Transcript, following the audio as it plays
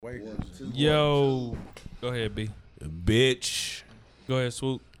Yo, go ahead, B. Bitch. Go ahead,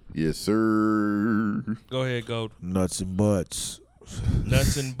 Swoop. Yes, sir. Go ahead, Gold. Nuts and butts.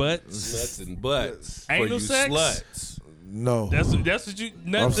 Nuts and butts. Nuts and butts. Ain't for no you sex? sluts. No. That's what you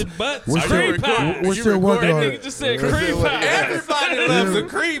nuts and butts. We're Cream still- pie. we're still working That on nigga it. just said cream pie. Everybody loves a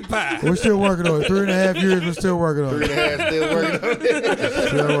cream pie. We're still working on it. 3.5 years, we're still working on it. 3.5 still working on it.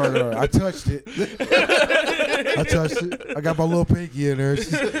 Still working on it. I touched it. I got my little pinky in there.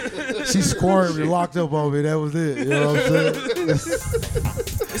 She squirmed and locked up on me. That was it. You know what I'm saying?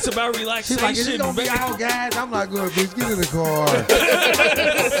 It's about She's relaxation. like, is it gonna be out, guys? I'm not good, bitch. Get in the car.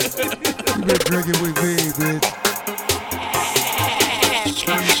 You been drinking with me, bitch.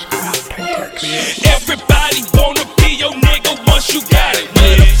 Everybody wanna be your nigga once you got it.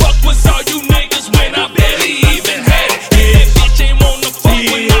 Where the fuck was all you niggas when I barely even had it? Yeah, bitch ain't wanna fuck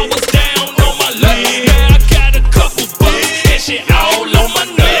when I was down on my luck. Now I got a couple bucks and shit all on my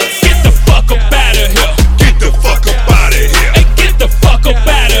nuts. Get the fuck up out of here. Get the fuck up out of here. Hey, get the fuck up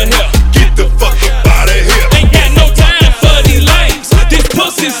out of here. Get the fuck up out of here. Ain't got no time for these lames. These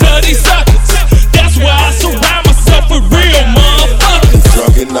pussies for these suckers. That's why I surround myself with real motherfuckers.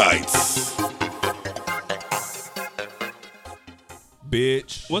 Drunken nights.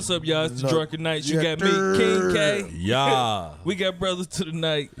 Bitch. What's up, y'all? It's the No. Drunken Nights. You Yeah, got me, King K. Yeah. We got Brothers to the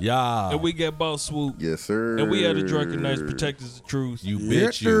Night. Yeah. And we got Boss Swoop. Yes, sir. And we are the Drunken Nights, protectors of truth. You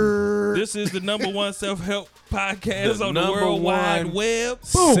bitch you. This is the #1 self-help podcast The on the number World Wide one Web.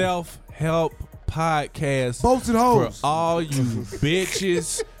 Boom. Self-help podcast Bolts and for hoes. all you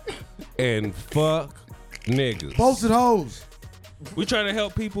bitches and fuck niggas. Bolts and hoes. We trying to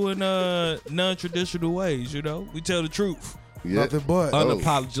help people in non-traditional ways, you know? We tell the truth. Yeah. Nothing but.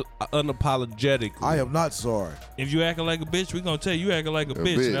 Unapologetically. I am not sorry. If you acting like a bitch, we gonna tell you acting like a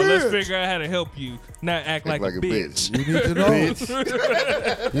bitch. bitch. Now let's Bitch. figure out how to help you not act like a bitch. You need to know.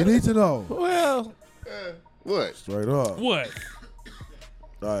 You need to know. Well, What? Straight up. What?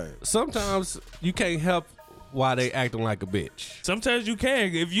 Right. sometimes you can't help why they acting like a bitch. Sometimes you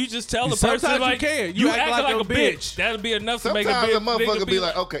can. If you just tell the Sometimes person you like can. you You act act like like a a bitch, bitch. that'll be enough to make a Sometimes bitch. a motherfucker nigga be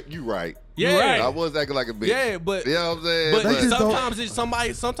like, okay, you right. Yeah. right. I was acting like a bitch. Yeah, but You know what I'm saying? but They just don't-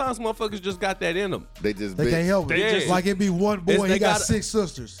 sometimes motherfuckers just got that in them. they just They bitch. can't help it. They just- like it be one boy, It's- he they got gotta- 6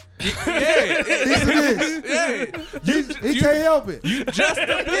 sisters. Yeah, He's a bitch. He can't help it. you just a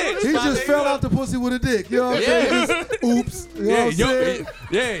bitch. He my just nigga. fell out the pussy with a dick. You know what I'm Yeah. saying? Just, oops. You know what I'm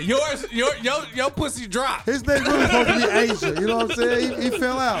saying? Your pussy dropped. His name really supposed to be Asia. You know what I'm saying? He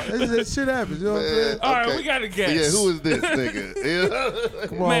fell out. That shit happens. You know what I'm saying? All right, we got a guest. Yeah, who is this nigga? Yeah.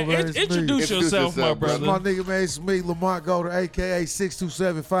 Come on, Man, man. It's me. introduce yourself, my yourself, brother. brother. My nigga, man, it's me, Lamont Golder, a.k.a.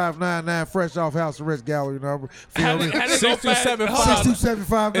 627-599, fresh off House Arrest Gallery number. How Feel they- me? how they go fast? 627-5. Hold on.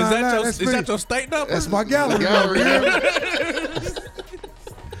 627-599, that's me. Is that your state number? That's my gallery number. Gallery you hear number. me?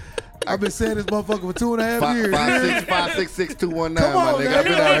 I've been saying this motherfucker for 2.5 years. 566-219, Come my on, nigga. man. I've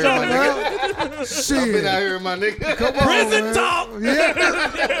been out here, my nigga. nigga. I've Shit. been out here, my nigga. Come on, Prison man. talk. Yeah.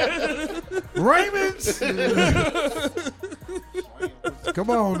 Raymond's. Come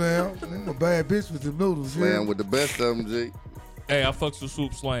on now. I'm a bad bitch with them noodles. Slam with the best of them, G. Hey, I fucks with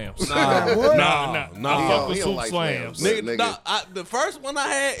Swoop Slams. Nah, what? Nah. I fuck with He don't Swoop like Slams. slams. Nigga, the first one I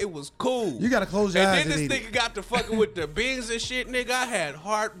had, it was cool. You gotta close your and eyes then and this eat it. nigga got to fucking with the beans and shit, nigga. I had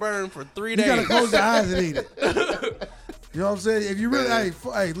heartburn for 3 You days. gotta close your eyes and eat it. You know what I'm saying? If you really, hey,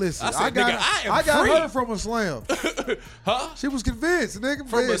 listen. I said, nigga, I am got free. her from a slam. Huh? She was convinced, nigga.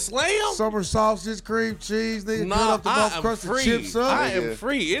 From man. a slam? Summer sausage, cream cheese, nigga. Nah, Cut up the I mouth am crusted free. chips up. I am Yeah.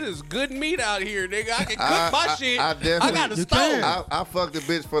 free. It is good meat out here, nigga. I can cook my shit. I definitely- got a You stove. can. I fucked a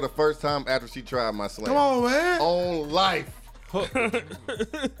bitch for the first time after she tried my slam. Come on, man. On life.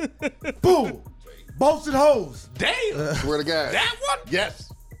 Boom. Bolts and hoes. Damn. Swear to God. That one?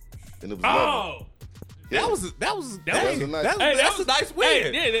 Yes. And it was lovely. Oh. That was was a nice- that's a nice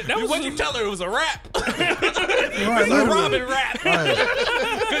win. Hey, yeah, that was what a- you tell her it was a rap. Right, It's a literally. Robin rap. Hey,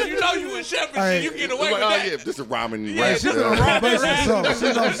 Cause you know you a chef and Hey. shit, you get It was away like, with oh that. yeah, this is ramen. Yeah, right she there. been a raw Robin base or Rap. something.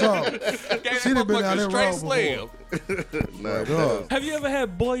 She knows something. Gave She that done been out motherfucker there straight wrong slam. Nah, Dog. Have you ever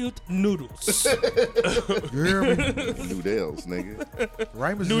had boiled noodles? You hear me? noodles, nigga.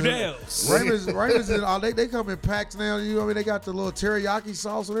 Raymond's Noodles. Raymond's they come in packs now. You know what I mean? They got the little teriyaki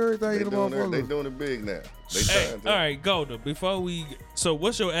sauce and everything They in the doing, motherfucker. they doing it big now. They Hey, trying to. all right, Golda. Before we, so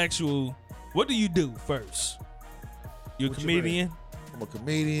what's your actual? What do you do first? You a What you comedian? I'm a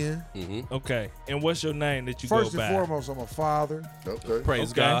comedian. Okay. And what's your name that you First go by? and foremost, I'm a father. Okay.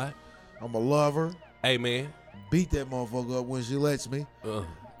 Praise Okay. God. I'm a lover. Hey man. Beat that motherfucker up when she lets me. I'm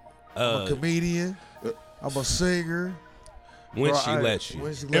a Uh, comedian. I'm a singer. when Bro, she lets you.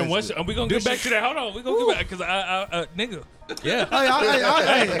 When she And lets what's me. we gonna get back to that? Hold on, we gonna get back because I nigga. Yeah.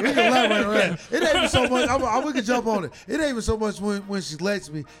 Hey, we can elaborate on that. It ain't even so much. We can jump on it. It ain't even so much when she lets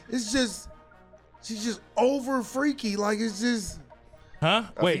me. It's just she's just over freaky. Like it's just. Huh?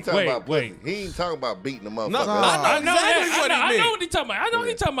 Wait. He ain't talking about beating the motherfucker. No, up. I know exactly what he I know meant. what he talking about. I know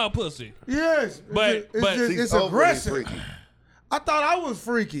he talking about pussy. Yes, But it's overly aggressive. freaky. I thought I was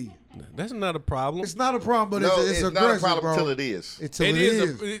freaky. That's not a problem. It's not a problem, but No, it's not aggressive, a problem bro. till it is. Till It it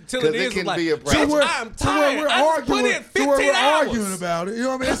is. is. Till 'Cause it it is can like, be a bitch, problem. I'm To where tired. we're I just arguing, put in to where 15 we're hours. arguing about it. You know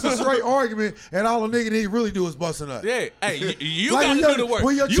what I mean? It's a straight argument, and all a nigga need really do is bust a nut. Yeah. Hey, you Like got to do the work.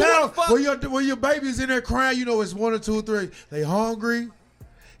 when your You child, wanna fuck? when your baby's in there crying, you know it's 1 or 2 or 3. They hungry.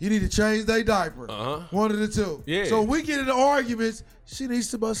 You need to change their diaper. One of the two. Yeah. So when we get into arguments, she needs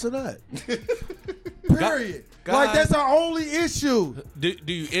to bust a nut. Period. God. Like that's our only issue. Do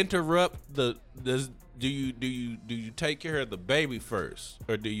you interrupt do you take care of the baby first,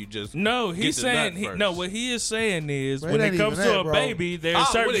 or do you just No, get he's the saying nut first? no. What he is saying is Man, when it it ain't comes even to that, a bro. baby, there are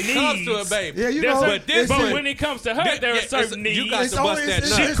Oh, certain when it needs. comes to a baby. Yeah, you There's know. certain- this but one- when it comes to her, there are yeah, certain you needs. got It's to bust only that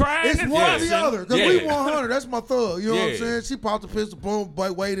nut. She crying It's and one or the fussing. other. Because Yeah. we 100. That's my thug. You know what I'm Yeah. saying? She popped the pistol,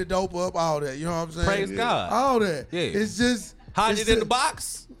 boom, weighed the dope up, all that. You know what I'm saying? Praise God. All that. Yeah. It's just. Hide it's it in the just-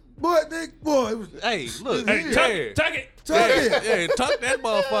 box. Boy, it was. Hey, look. Hey, yeah. Tuck it. Tuck it. Yeah, tuck that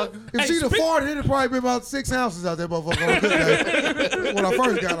motherfucker. If she'd have farted, it'd probably been about 6 ounces out there, motherfucker. On a good day. When I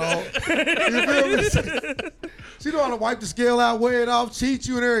first got on. You feel me? She know how to wipe the scale out, weigh it off, cheat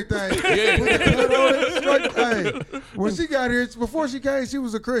you and everything. Yeah. Put the cut on it, straight, hey, when she got here, before she came, she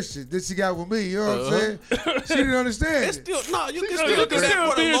was a Christian. Then she got with me, you know what I'm saying? She didn't understand. It's still no. You can You still do can that still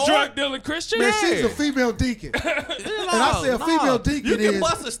for be the a Lord. drug dealing Christian. Man, she's a female deacon. And I say a female deacon You can is.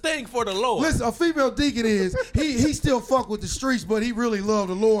 bust a sting for the Lord. Listen, a female deacon is he still fuck with the streets, but he really love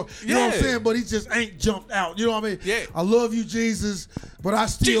the Lord. You know what I'm Yeah. saying? But he just ain't jumped out. You know what I mean? Yeah. I love you, Jesus, but I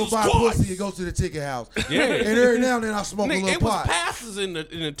still Jesus buy Christ. pussy and go to the ticket house. Yeah. And every now and then I smoke a Nigga, little it was pot. pastors in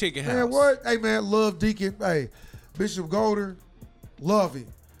the ticket house. Man, what? Hey man, love Deacon. Hey, Bishop Golder, love him.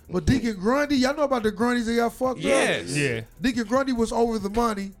 But Deacon Grundy, y'all know about the Grundys that got fucked Yes. up? Yeah. Deacon Grundy was over the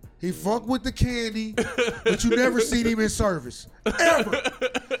money. He fucked with the candy, but you never seen him in service. Ever.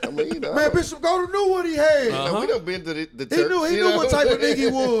 I mean, you know, Man, Bishop Golder knew what he had. we done been to the church. He knew what type of nigga he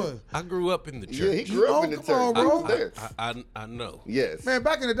was. I grew up in the church. Yeah, he grew up in the come church. on, I bro. was there. I know. Yes. Man,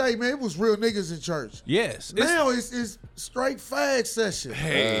 back in the day, man, it was real niggas in church. Yes. It's- Now it's straight fag session.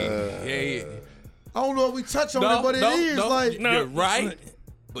 hey, I don't know if we touch on no, it, but it is no, like. No. you're right.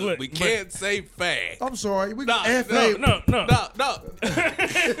 But Look, we but- can't say fag. I'm sorry. We No, F8.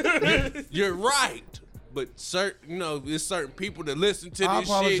 No. You're right. But there's certain people that listen to I this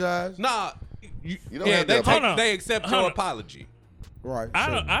apologize. shit. Nah, You don't have to they accept Hold your on. apology. Right.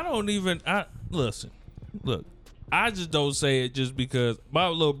 I don't even listen. Look, I just don't say it just because my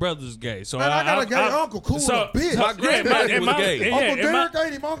little brother's gay. So Man, I got a gay uncle, cool with a bitch. My granddaddy was gay. Uncle Derek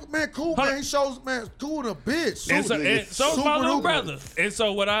ain't him. Uncle, man, cool, man. He shows, man, cool with a bitch. And so is my little duper. brother. And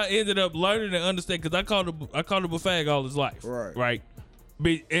so what I ended up learning and understanding, because I called him a fag all his life. Right.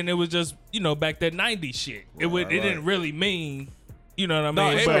 And it was just, back that 90s shit. It didn't really mean, you know what I No,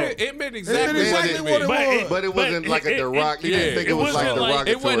 mean? it meant exactly exactly what it what it meant. was. But it wasn't like a Rock. You didn't think it was like wasn't the like- Rock.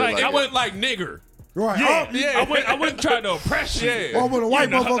 It wasn't like nigger. Right. Yeah, I wouldn't try to oppress you. Yeah. Or when a white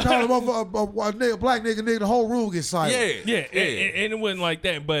motherfucker call a black nigga, the whole room gets silent. Yeah. And it wasn't like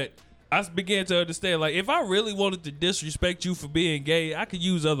that. But I began to understand, like, if I really wanted to disrespect you for being gay, I could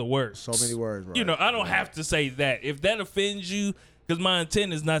use other words. So many words, right. I don't have to say that. If that offends you, because my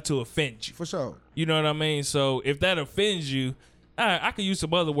intent is not to offend you. For sure. You know what I mean? So if that offends you, I could use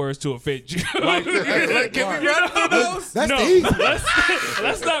some other words to offend you. Can we run through those? That's no, the easy.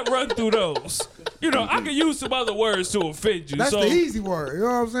 let's not run through those. I could use some other words to offend you. That's so the easy word. You know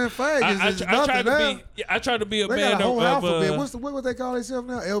what I'm saying? Fag is nothing now. I try to be a They man got a whole of alphabet. What they call themselves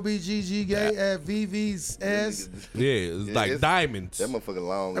now? LBGG, gay, at VVS. Yeah, it's like diamonds. That motherfucker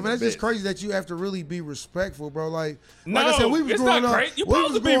long. I mean, that's just crazy that you have to really be respectful, bro. Like No, I said, we was it's growing not up. crazy. You we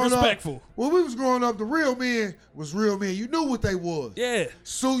supposed was to be growing up- respectful. When we was growing up, the real men was real men. You knew what they was. Yeah.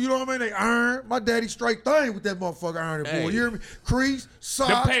 So you know what I mean? They iron. My daddy straight thing with that motherfucker ironing Hey. board. You hear me? Crease, the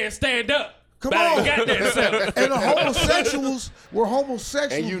socks. pants stand up. Come Better on. got that self. And the homosexuals were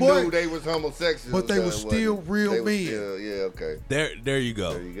homosexual, And you but knew they was homosexuals. but they was still real They was men. still- yeah, okay. There you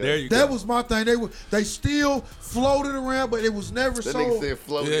go. There you go. There you go. that was my thing. They still floated around, but it was never That so. nigga said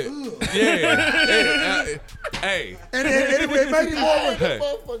floated. Yeah. Hey. And it made it more.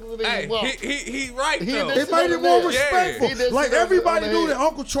 Motherfuckers in Hey, his walk. he right He though. did- It made it more Yeah. respectful. He did Like sit on everybody the knew head. that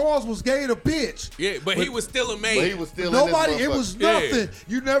Uncle Charles was gay and a bitch. Yeah, but he was still a man. But he was still Nobody, in this it was motherfucker. nothing.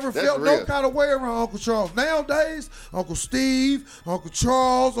 You never That's felt no real. kind of way around Uncle Charles. Nowadays, Uncle Steve, Uncle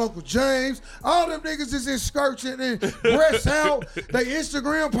Charles, Uncle James, all them niggas is in skirts and breasts out. They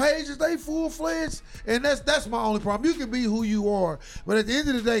Instagram pages, they full-fledged. And that's my only problem. You can be who you are, but at the end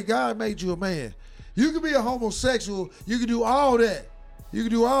of the day, God made you a man. You can be a homosexual. You can do all that.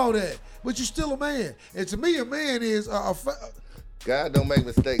 But you're still a man. And to me, a man is God don't make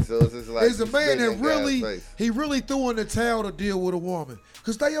mistakes, so it's just like is a man that really, face. he really threw in the towel to deal with a woman.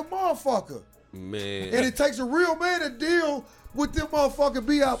 Because they a motherfucker. Man. And it takes a real man to deal with them motherfucking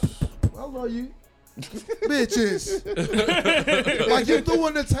be out. I love you. Bitches. Like you threw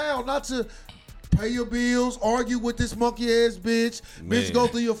in the towel not to pay your bills, argue with this monkey ass bitch. Man. Bitch go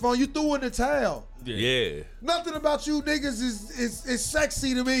through your phone. You threw in the towel. Yeah. Nothing about you niggas is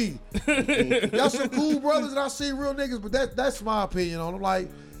sexy to me. Y'all some cool brothers and I see real niggas, but that's my opinion on them. Like,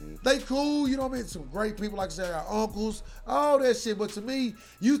 they cool, you know what I mean? Some great people, like I said, our uncles, all that shit. But to me,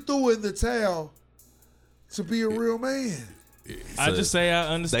 you threw in the towel to be a real man. I just say I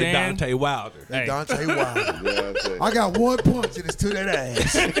understand. They Dante Wilder. Hey. Dante Wilder. Yeah, I got one punch and it's to that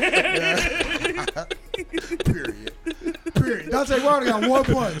ass. Period. Dante Wilder got one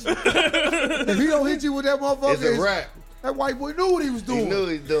punch. If he don't hit you with that motherfucker, it's a wrap. That white boy knew what he was doing. He knew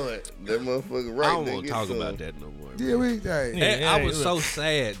he was doing it. That motherfucker right. I don't want to talk about that no more. Yeah, And I was so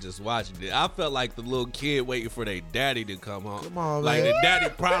sad just watching it. I felt like the little kid waiting for their daddy to come home. Come on, like man. the daddy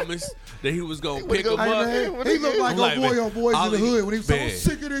promised that he was gonna pick him Hey, up. man, he looked like Like, old boy man, on Boys in the Hood when he was so man.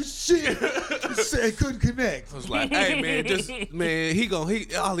 sick of this shit. He said he couldn't connect. I was like, hey man,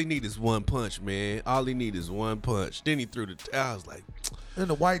 all he need is one punch, man. All he need is one punch. Then he threw the towel. I was like, Then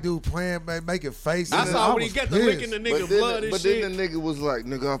the white dude playing, man, making faces. I saw when he got the lick in the nigga blood and but shit. then the nigga was like,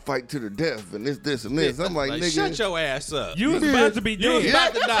 nigga, I'll fight to the death and this and this. I'm like, nigga. shut your ass up. You was about to be You was dead.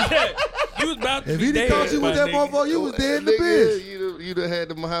 about to die. You was about to If be he dead. didn't caught you with my that nigga. motherfucker, you was dead in the bitch. You done had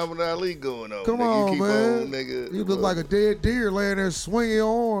the Muhammad Ali going on. Come nigga. on, you keep man. On, nigga. You look like a dead deer laying there swinging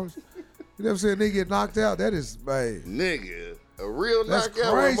your arms. You never seen a nigga get knocked out? That is, man. Nigga. A real That's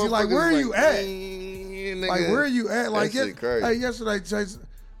knockout. where crazy. Like, motherfuckers where you at? Nigga. Like, where you at? Like, That shit crazy. hey, yesterday, Chase,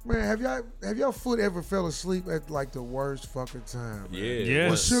 man, have y'all foot ever fell asleep at like the worst fucking time? Man? Yeah.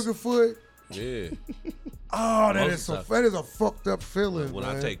 With Sugarfoot. Yeah. Oh, that Most of is a fucked up feeling, When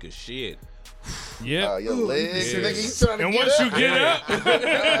man. I take a shit. Yep. Your Ooh, legs, yeah. nigga. You trying to And get once up? you get up,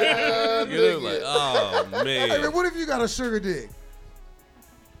 You look like, oh Hey, man, man. what if you got a sugar dick?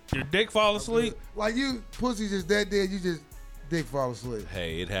 your dick fall asleep. Like you, pussy just that dead, you just dick fall asleep.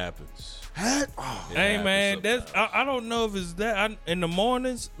 Hey, it happens. Hat? Oh, It Hey happens man, sometimes. I don't know if it's that. In the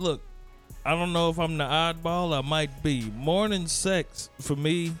mornings, look, I don't know if I'm the oddball. I might be. Morning sex for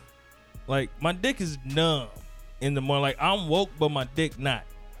me, like my dick is numb in the morning. Like I'm woke, but my dick not.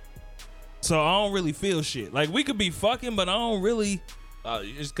 So I don't really feel shit. Like we could be fucking, but I don't really.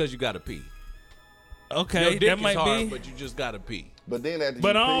 It's because you gotta pee. Okay, Your dick that is might hard, be. but you just gotta pee. But then after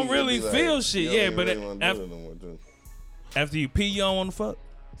But you I don't pee, really you be like, feel shit. you don't Yeah, even but really wanna do after- it no more, too. After you pee, you don't want to fuck.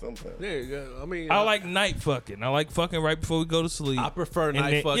 Sometimes. There you go. I mean, I like night fucking. I like fucking right before we go to sleep. I prefer And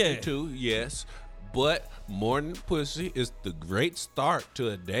night then- fucking yeah. too. Yes, but morning pussy is the great start to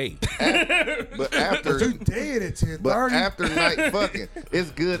a day. But after you dead at 10:30. But after night fucking,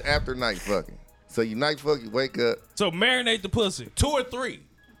 it's good after night fucking. So you night fuck, you wake up. So marinate the pussy. 2 or 3.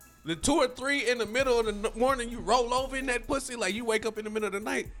 The 2 or 3 in the middle of the morning, you roll over in that pussy like you wake up in the middle of the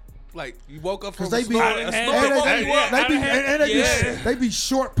night. Like you woke up from they a be- snore. I done A had snore that. woke Hey, you yeah, up. I done had- yeah. They be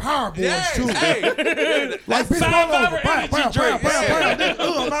short power boys Yeah, too. hey, Like bitch, 5 roll hour over, pow, energy pow, pow, drink. pow, pow. Nigga,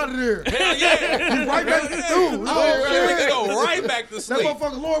 I'm out of there. hell yeah. You right back to the dude. Oh, nigga go right back to That sleep.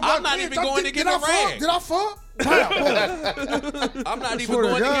 motherfucker Lord I'm Black, not man, even going to get did the I fuck? rag. Did I fuck? Pow, boom. I'm not even swear to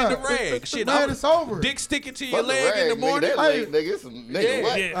going to get the God. rag. Shit, Man, I'm it's over. dick sticking to your Fuck the leg in the rag, morning. Nigga, that Hey. leg, nigga, it's some nigga Yeah,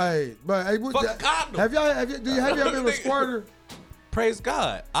 what? yeah. Hey, but hey, what, Fuck a condom. have you ever been a squirter? Praise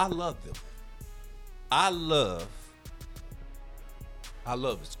God. I love them. I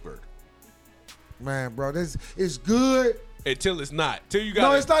love a squirt. Man, bro, this is good. Until it's not. Till you got.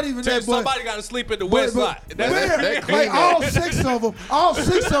 No, it's not even till that, but- somebody got to sleep in the west side. That's man, that like cleanup. all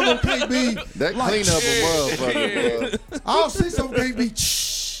 6 of them can't be. That like, clean up a motherfucker, bro. All 6 of them can't be.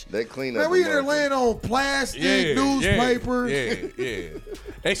 That clean up Man, a we in there motherfucker. laying on plastic, newspaper. Yeah.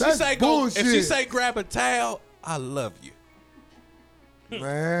 And she That's say go. If she bullshit. say grab a towel, I love you.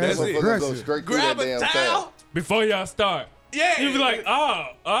 Man, That's that's it. Motherfucker go aggressive. straight through Grab that a damn towel. towel. Before y'all start. Yeah. You be like, oh,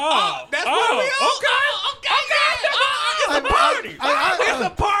 That's what we on. Okay. It's a party. It's a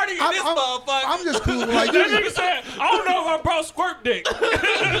party in this motherfucker. I'm just cool. Like, That you, nigga said, I don't know if I brought squirt dick. I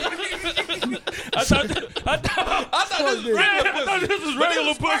thought this was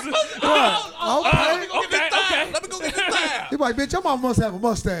regular pussy. okay. Let me go get this towel. Wow. He like, bitch, your mom must have a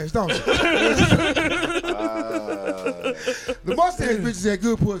mustache, don't you? The mustache bitches had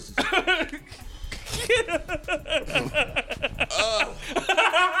good pussies.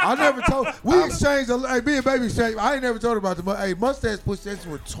 I never told. We exchanged. Me and baby exchanged. I ain't never told her about the mustache pussy. That's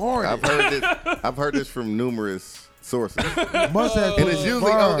retarded. I've heard this from numerous sources. Mustache And pussy.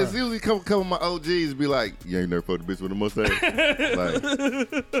 it's usually a couple of my OGs be like, you ain't never fucked a bitch with a mustache. Like,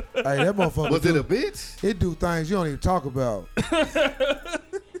 Hey, that motherfucker. was it a bitch? It do things you don't even talk about.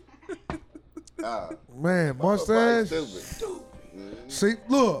 Man, mustache. Stupid. See,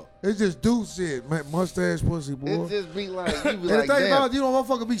 look, it's just do shit, man. Mustache pussy, boy. It just be like, you be And like, the thing damn. about it, you know,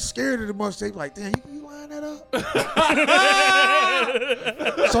 motherfucker be scared of the mustache. Like, damn, you line that up?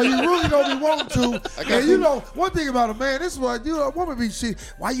 So you really don't be wanting to. And you know, one thing about a man, this is what, you know, a woman be shit.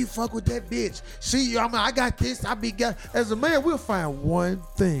 Why you fuck with that bitch? See, I mean, I got this, I be got. As a man, we'll find one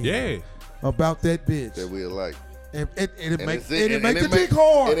thing about that bitch. That we like. And it make And the dick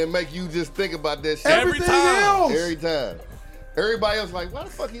hard. And it make you just think about that shit Everything else. Every time. Everybody else like, why the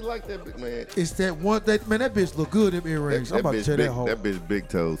fuck he like that bitch, man? It's that one that man, that bitch look good in earrings. I'm about to tell that hoe. That bitch big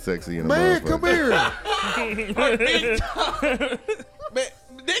toe, sexy in a Man, motherfucker. come Man, here.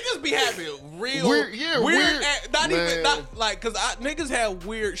 niggas be having real Weird, not man. even not like because niggas have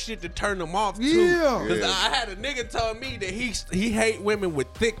weird shit to turn them off too. Yeah. Because I had a nigga tell me that he hate women with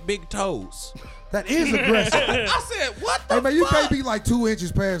thick big toes. That is aggressive. I said, what the Hey man, you fuck? can't be like 2 inches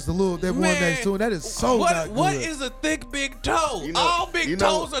past the little that one Man, next to it. That is so not good. What is a thick big toe? You know- All big you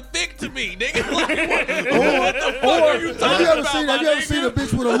know- toes are thick to me, nigga. Like, what the fuck are you talking have you ever about, seen? my Have you ever nigga? seen a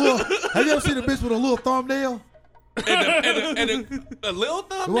bitch with a little? Have you ever seen a bitch with a little thumbnail? and a little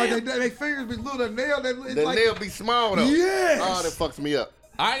thumb? Like they fingers be little, that nail. It's The like, nail be small though. Yes. Oh, that fucks me up.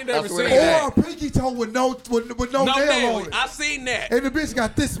 I ain't never I seen swear to that. Or a pinky toe with no No nail nail. on it. I seen that. And the bitch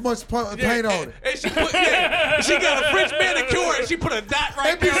got this much paint on it. And she put, she got a French manicure and she put a dot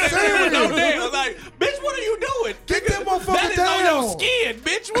right And be there on that with no serious. nails. Like, bitch, what are you doing? Get that motherfucker That is on down. your skin,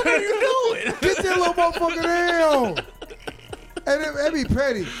 bitch. What are you doing? Get that little motherfucker down. And it be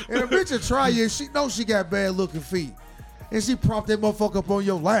petty. And a bitch will try you and she knows she got bad looking feet. And she prop that motherfucker up on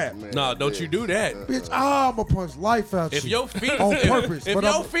your lap. Man, Nah, don't you do that. Bitch, I'ma punch life out If you. your feet on purpose. if but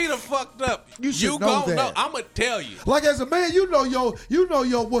your I'm- feet are fucked up, You should you know gon' that. know. I'ma tell you. Like as a man, you know yo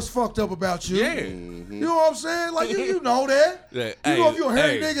what's fucked up about you. Yeah. You know what I'm saying? Like you know that. Yeah, You know hey, if you're a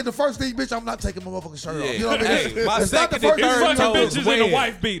hairy hey. nigga, the first thing, bitch, I'm not taking my motherfucking shirt Yeah. off. You know what I mean? Hey, my It's not the second and first third thing toe you is do. bitches in a web.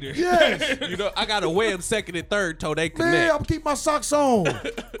 wife beater. Yes. You know, I got a web second and third toe. They Man, connect. I'm keep my socks on. Fuck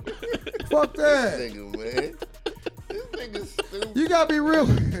that. Nigga, man. This nigga stupid. You gotta be real.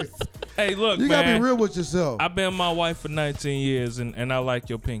 Hey, look, You man. gotta be real with yourself. I've been my wife for 19 years, and I like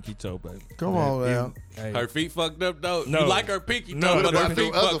your pinky toe, baby. Come on now. Hey. Her feet fucked up though. No. You like her pinky No, toe, but no, her no,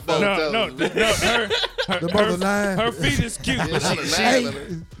 feet other fucked up. folks. No, The mother nine. her feet is cute, but Mother she, nine.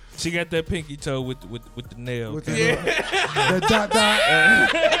 Hey, she got that pinky toe with the nail. with that dot dot.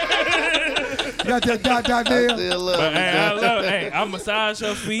 Got that dot dot nail. Still love But, me, hey, I dog. love. Hey, I massage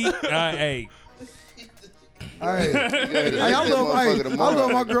her feet. Hey, Hey, Yeah, hey, that motherfucker I tomorrow.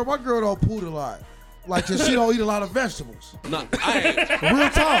 love my girl. My girl don't poot a lot. Like she don't eat a lot of vegetables. No, I ain't. Real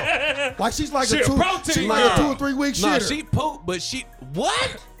talk. Like she's like She a a two. protein She's like a girl. 2 or 3 week No, shitter. she pooped, but she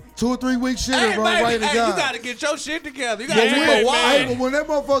what? 2 or 3 week shitter, Hey, bro. baby, Right to hey, God. you gotta get your shit together. You But gotta Yeah, drink when, more water. hey, but when that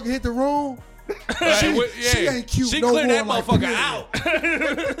motherfucker hit the room, she ain't cute She no cleared more. that Like, motherfucker period. out.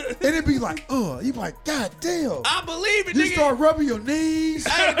 And it be like, you be like, God damn. I believe it, You nigga. start rubbing your knees.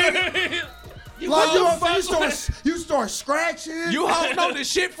 Hey, nigga. Like motherfucker. you start scratching. You holding on to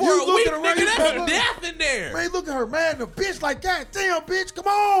shit for You a week, looking around, nigga. you That's look- death in there. Man, look at her, man. The bitch like, God damn, bitch, come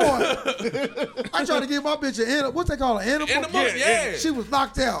on. I tried to give my bitch an animal. What's they call an animal? Animal, yeah. She was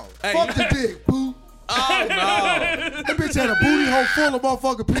knocked out. Hey, Fuck the dick, boo. Oh no. That bitch had a booty hole full of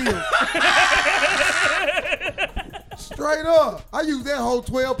motherfucking pills. Straight up. I used that whole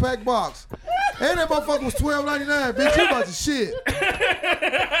 12-pack box. And that motherfucker was $12.99. Bitch, you about to shit.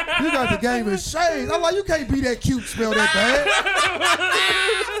 You got the game in shades. I'm like, you can't be that cute, smell that bad.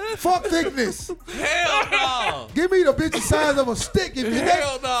 Fuck thickness. Hell no. Give me the bitch the size of a stick. If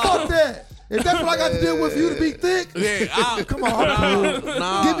Hell no. Fuck that. If that's what I got to deal with for you to be thick, Yeah, come on, I'm cool.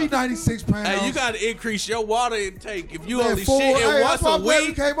 nah. Give me 96 pounds. Hey, you gotta increase your water intake. If you Man, only four- shit hey, once that's why a I'm glad you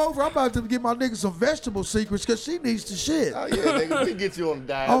week, came over. I'm about to get my nigga some vegetable secrets because she needs to shit. Oh, yeah, nigga, we get you on the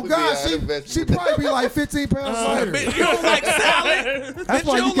diet. Oh We be God, out of she vegetable. probably be like 15 pounds lighter. bitch, you don't like salad. That's Bitch,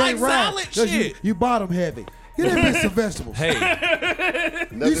 why you you don't like can't ride. salad 'Cause shit. You bottom heavy. Get that bitch some vegetables. Hey,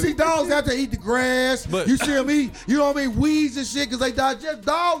 You see dogs out there eat the grass. But- You see them eat, you know what I mean, weeds and shit because they digest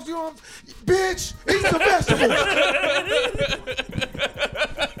dogs. You know, bitch, eat some vegetables.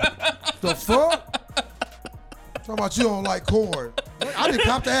 The fuck? Talking about you don't like corn. I didn't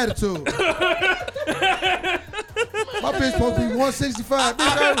cop the attitude. My bitch supposed to be 165.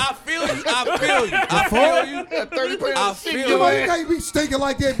 I feel you. I feel you. I feel you. 30 pounds I of shit, feel You know, you. you can't be stinking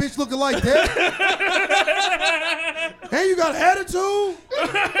like that, bitch looking like that. And you got attitude?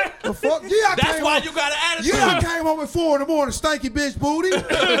 The fuck? Yeah, I That's came why home. you got an attitude. Yeah, I came home at 4 in the morning, stanky bitch booty.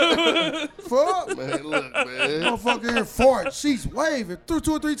 Fuck. Man, look, man. Motherfucker here fart. She's waving through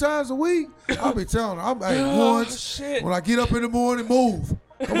 2 or 3 times a week. I'll be telling her, once shit. when I get up in the morning, move.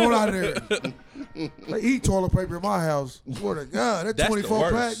 Come on out of there. They eat toilet paper in my house. Swear to God, that That's the 24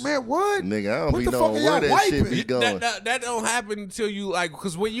 pack, worst. man, what? Nigga, I don't What be the fuck knowing are where y'all that shit wiping? be going. That don't happen until you like,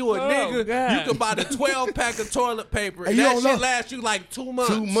 because when you a nigga, God. you can buy the 12 pack of toilet paper. Hey, And you that don't shit know. lasts you like 2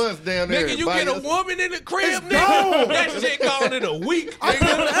 months. 2 months down there. Nigga, you by get a your- woman in the crib, It's nigga. gone. That shit gone in a week. I nigga.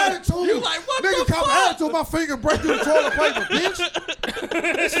 got an attitude. You like, what Nigga the cop fuck? attitude, my finger break through the toilet paper, bitch.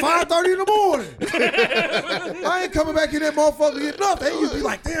 It's 5:30 in the morning. I ain't coming back in that motherfucker to get nothing. You be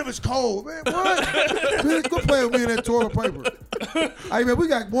like, damn, it's cold, man. What? Bitch, quit playing with me in that toilet paper. Hey, man, we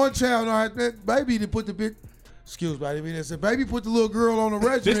got one child. All right, man. Baby didn't put the big. Excuse me, I didn't mean that. Said, baby put the little girl on the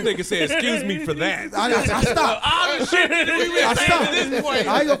This regimen. nigga said, excuse me for that. I stopped. All the shit that we been I saying stopped. to this point.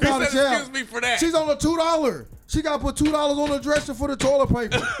 I ain't gonna call He the said, child. excuse me for that. She's on the $2. She got to put $2 on the dresser for the toilet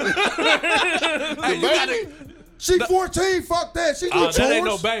paper. Hey, you gotta, She 14. Fuck that. She do oh, that ain't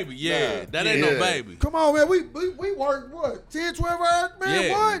no chores. baby. Yeah, Nah. that ain't no Yeah. baby. Come on, man. We work, what, 10, 12 hours? Man,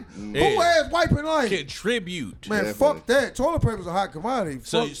 Yeah. what? Yeah. Who ass wiping like? Contribute. Man, Definitely. fuck that. Toilet paper's a hot commodity.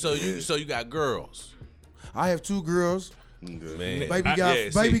 So Fuck. you got girls. I have 2 girls. Man.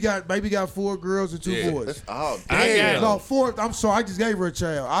 Baby got 4 girls and 2 Yeah. boys. That's all. I got- Damn. No, 4. I'm sorry. I just gave her a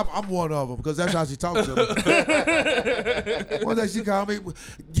child. I'm one of them because that's how she talks to me. One day she called me,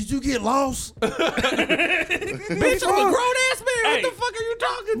 did you get lost? Bitch, I'm a grown ass man. Hey. What the fuck are you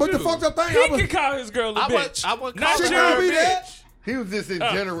talking But to? the fucked up thing, He I was, can call his girl a I bitch. was Not calling she your called me bitch. that. He was just in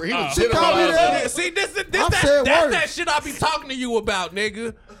general. He was She called me generalizing. that. Yeah, see, this said that's words. that shit I be talking to you about,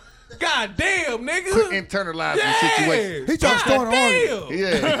 nigga. God damn, nigga. Quit internalizing the situation. He tried to start an argument. Damn.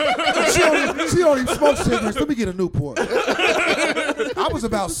 Yeah. She don't even smoke cigarettes. Let me get a Newport. I was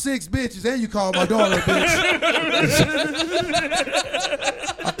about 6 bitches, and you called my daughter a bitch.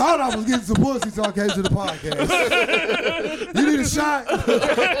 I thought I was getting some pussy, so I came to the podcast. You need a shot?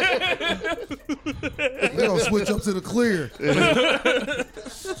 They gonna switch up to the clear.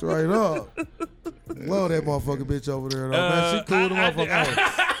 Straight up. Love that motherfucking bitch over there, though, man. She cool the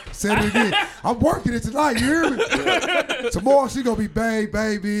motherfucker. Said it again. I'm working it tonight, you hear me? Tomorrow she gonna be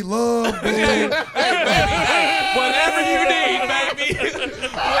baby, love, boo. Hey, baby, hey, whatever you need, baby.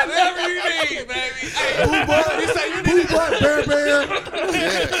 Whatever you need, baby. Hey, Boo butt, you say you boo need butt, bear.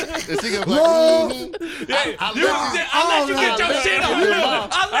 Yeah. And she gonna be Love. like, mhm. Hey, I you, love you. I let you get your love shit you. off. Yeah.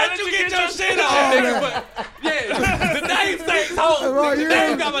 I let you get your shit off, All nigga. that. But yeah, the name stays home. Right, The yeah.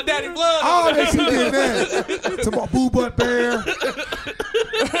 name got my daddy blood. All on that it. she did that. To my boo butt bear.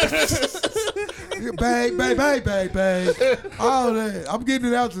 Bang. All that. I'm getting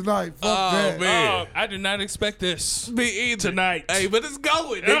it out tonight. Fuck Oh, that. man. Oh, I did not expect this. Me either. Tonight. Hey, but it's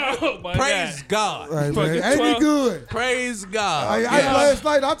going, nigga. Oh, my Praise God. Hey, man, Fucking ain't 12. it good? Praise God. Last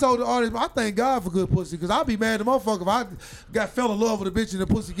night I told the audience I thank God for good pussy because I'd be mad at the motherfucker if I fell in love with a bitch and the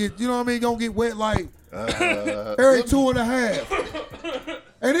pussy get, you know what I mean, gonna get wet like every 2.5.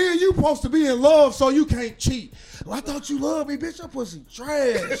 And then you supposed to be in love so you can't cheat. Well, I thought you loved me, bitch. Your pussy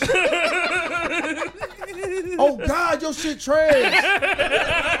trash. Oh God, your shit trash.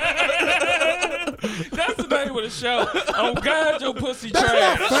 That's the name of the show. Oh God, your pussy That's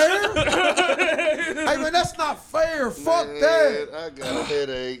trash. not fair. Hey man, that's not fair. Fuck that. Man, I got a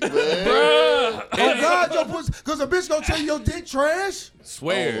headache, man. Bruh. Oh God, your pussy. Cause a bitch gonna tell you your dick trash.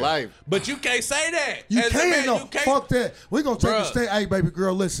 Swear. On life. But you can't say that. You As a can't man, though. you can't. Fuck that. We gonna take a Bruh. stay. Hey baby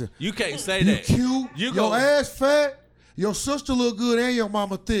girl, listen. You can't say You that. cute. You your go- ass fat. Your sister look good and your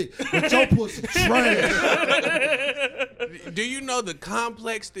mama thick, but your pussy trash. Do you know the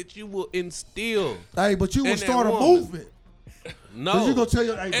complex that you will instill? Hey, but you And would that start a woman. movement. No. Cause you gonna tell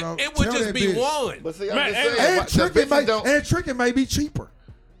your, hey bro, it would tell just that be bitch. one. But see, I'm Man, just saying. And the tricking bitches may be cheaper.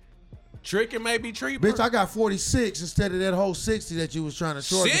 Tricking may be cheaper. Bitch, I got 46 instead of that whole 60 that you was trying to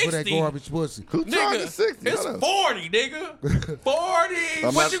charge me for that 60? garbage pussy. Who charging Nigga, 60? it's Hold on. 40, nigga. 40.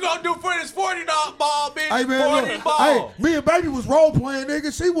 I'm What not- you gonna do for this $40 ball, bitch? Hey man, 40 look, ball. hey, me and baby was role playing,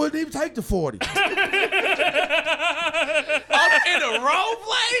 nigga. She wouldn't even take the 40. In a role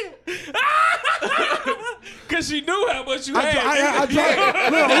play? Cause she knew how much you I had.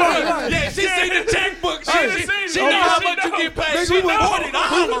 tried. Look, right. Yeah, she seen the checkbook. She oh, know how she much you know. get paid. Nigga, She we went,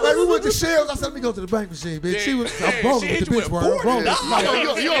 $40. we went to Shells. I said, let me go to the bank machine, bitch. Yeah, She was, yeah, I'm broke she with hit the you bitch with word. I'm broke.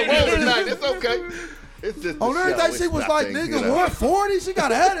 $40. You're a roller tonight. It's okay. It's just On the everything, show. she It's was not like, that nigga, good. 140? She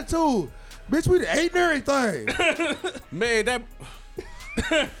got an attitude. Bitch, we done ate and everything. Man, that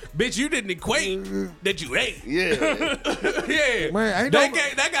bitch, you didn't equate that you ate. Yeah. Yeah, Man, ain't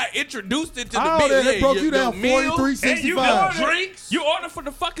that got introduced into the All bill. that, they broke you the down meal, $43.65. drinks. You order for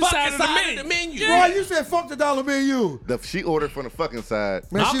the fucking side Fucking of the side menu. of the menu. Bro, you said fuck the dollar menu. She ordered from the fucking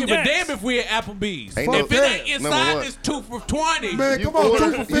side. Man, I don't she, give a Facts. damn if we at Applebee's. Ain't If no- it ain't Number inside, one. it's 2 for 20. man, You come on, order-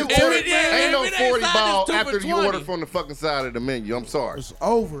 2 for you 15. order- If it ain't- Ain't no if it ain't 40 inside, ball it's 2 for after you 20. order from the fucking side of the menu. I'm sorry. It's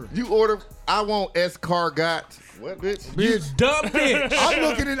over. You order, I want escargot. What, bitch? Bitch, Dumb bitch.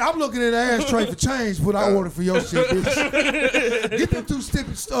 I'm looking at the ashtray for change, but I ordered for your shit, bitch. Get them 2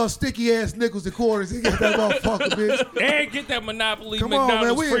 sticky ass nickels and quarters and get that motherfucker, bitch. And get that Monopoly Come on,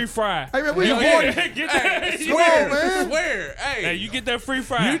 McDonald's man, we- free fry. Hey, man, we Yeah, in yeah. 40. Get that. Come on, man. Swear. Hey, Hey, you get that free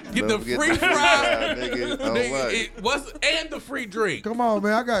fry. you get the Don't forget free the fry. nigga. Oh, Nigga, what? it was and the free drink. Come on,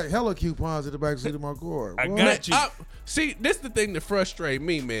 man. I got hella coupons in the back seat of my car. I What? got you. See, this the thing that frustrates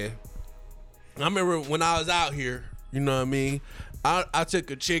me, man. I remember when I was out here, you know what I mean? I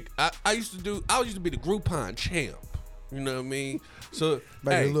took a chick. I used to be the Groupon champ. You know what I mean? So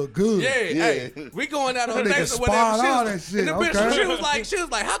Make it look good. Yeah, Yeah. hey, we going out on That nigga dates or whatever. spot all that shit, And the bitch, okay. she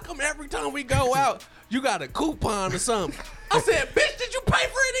was like, how come every time we go out, you got a coupon or something? I said, bitch, did you pay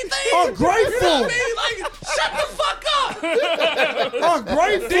for anything? Ungrateful. You know what I mean? Like, shut the fuck up.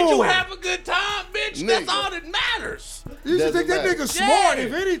 Ungrateful. Did you have a good time, bitch? That's Nigga. all that matters. You should think that Doesn't nigga smart, Yeah.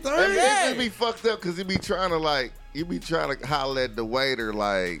 if anything. And Yeah. it be fucked up because you be trying to holler at the waiter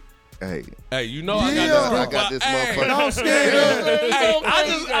like, hey, Hey, you know Yeah. I got this motherfucker. Don't scare him. Hey, You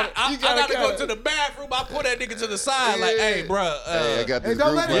I gotta go gotta- to the bathroom. I put that nigga to the side, like, Yeah. hey, bruh. Hey, I got Hey, this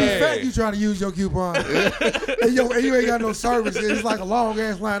don't let it be Groupon. fat you trying to use your coupon. and you ain't got no service. It's like a long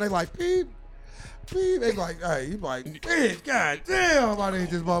ass line. They like, beep, beep. They like, hey, you like, bitch, god damn, I need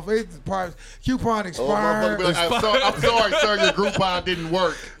this motherfucker. It's part, coupon Oh, expired. motherfucker be like, I'm sorry, sir, your Groupon didn't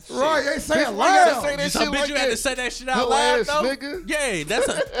work. Right, they say it Bitch, why you gotta loud. say that So, shit bitch, like you had to that? say that shit out Hoe loud, ass though? nigga.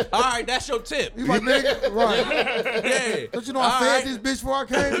 Yeah, all right, that's your tip. You like, nigga, right. Yeah. Don't you know I All fed right. this bitch before I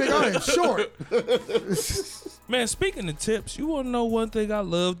came? Nigga, I am short. Man, speaking of tips, you want to know one thing I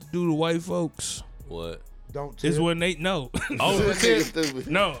love to do to white folks? What? Don't Is tip. when they no This over nigga tip. stupid.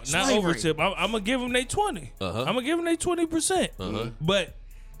 No, not Slavery. over tip. I'm gonna give them they 20. Uh-huh. I'm gonna give them they 20%. But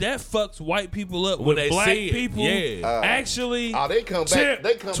that fucks white people up When when they black see it, people yeah. actually. Oh, they come back. tip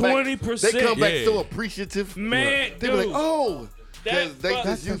They come 20%. back. They come back Yeah. so appreciative. Man, they be like, dude. oh, because That they fuck-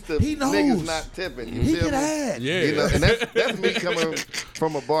 just used to He knows. niggas not tipping. You He feel can me? add. Yeah. You know, and that's me coming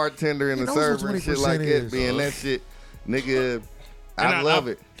from a bartender and He a knows what server and shit 20% like that. is. Being that shit, nigga, And I love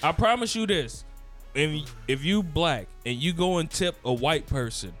it. I promise you this: if you black and you go and tip a white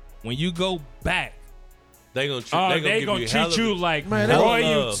person, when you go back, They gonna they gonna treat you like Man, they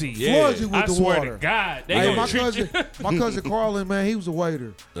royalty. Flood you with I the swear water. to God, they Hey, gonna my treat you. cousin Carlin, man, he was a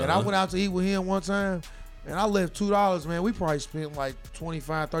waiter, and I went out to eat with him one time, and I left $2. Man, we probably spent like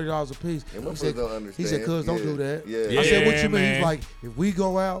 $25, $30 a piece. And He motherfuckers said, don't understand. he said, "Cuz, don't Yeah. do that." Yeah. I said, "What Yeah, you mean?" man. He's like, "If we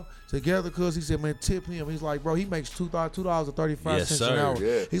go out together, cuz," he said, "Man, tip him." He's like, "Bro, he makes $2.35 Yes, an sir. hour."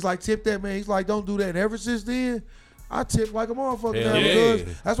 Yeah. He's like, "Tip that, man." He's like, "Don't do that." And ever since then, I tip like a motherfucker Hell now yeah.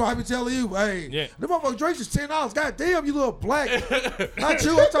 because that's why I be telling you, hey, Yeah. the motherfucking drinks is $10. God damn, you little black. Not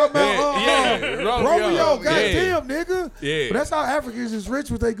you. I'm talking about Yeah, Romeo. Romeo. God Yeah. damn, nigga. Yeah. But that's how Africans is rich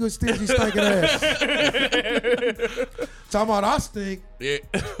with their good stingy stinking ass. Talking about I stink. Yeah.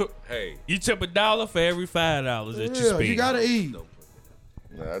 Hey. You tip $1 for every $5 that you Yeah, spend. you gotta eat.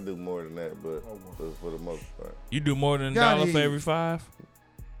 Nah, I do more than that, but for the most part, You do more than Gotta $1 for eat. every 5.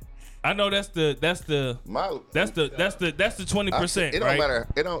 I know that's the 20%, It don't right? matter.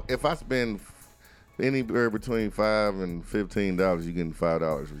 It don't. If I spend anywhere between $5 and $15, you getting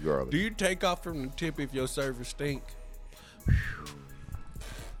 $5 regardless. Do you take off from the tip if your service stink?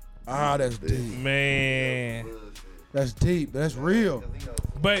 Ah, that's deep. Man, That's deep. That's real.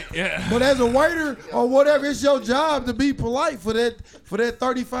 but yeah, But as a waiter or whatever, it's your job to be polite for that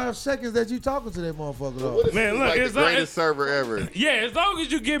 35 seconds that you talking to that motherfucker. What Though. if Man, he's look, like it's the not- greatest server ever? yeah. As long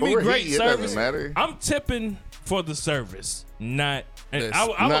as you give me Or great he, it doesn't service, matter. I'm tipping for the service, not. And Yes. I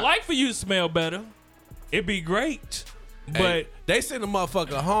would Not- like for you to smell better. It'd be great, but Hey, they sent a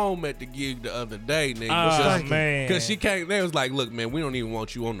motherfucker home at the gig the other day, nigga. oh man, Cause she can't. They was like, "Look, man, we don't even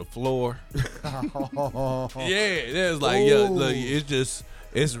want you on the floor." Yeah, they was like, "Yo, look, it's just,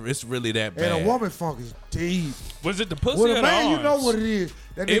 it's really that bad." And a woman funk is deep. was it the pussy Well, or a the man, you know arms? what it is.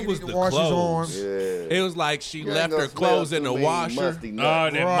 That It nigga was need to the wash his clothes. arms. Yeah. It was like she You ain't left gonna her smell clothes too in the many washer. musty Oh,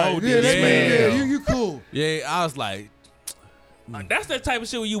 nuts. that Right. moldy Yeah, that smell. man, yeah, you cool. Yeah, I was like, That's that type of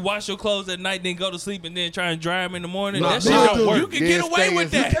shit where you wash your clothes at night, then go to sleep, and then try and dry them in the morning. Nah, that shit nah, don't dude. work. You can Yeah, get away stay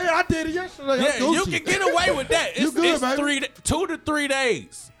with in- that. Yeah, I did it yesterday. Yeah, I'm you Gucci. can get away with that. You It's, good, it's baby. 2 to 3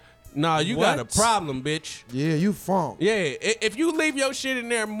 days. Nah, you got a What? problem, bitch. Yeah, you funk. Yeah, if you leave your shit in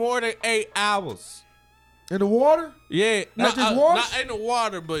there more than 8 hours. In the water? Yeah, Not just wash? not in the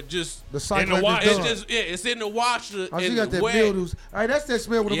water, but just The cycle In the like water, it's it's done. just it's in the washer. Oh, she and got that wet. mildews. All right, that's that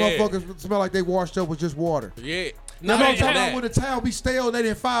smell when the Yeah. motherfuckers smell like they washed up with just water. Yeah, Now, not I'm even talking about that. when the towel be stale, they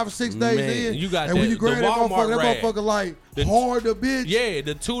in 5 or 6 days Man, in. you got and when that- you grab the that Walmart motherfucker, rag. that motherfucker like The- hard the bitch. Yeah,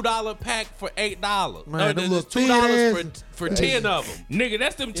 the $2 pack for $8. Man, No, them there's little $2 thin for 10 of them. Nigga,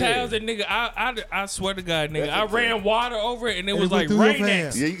 that's them towels that nigga. I swear to God, nigga, I ran water over it and it And was it went like through your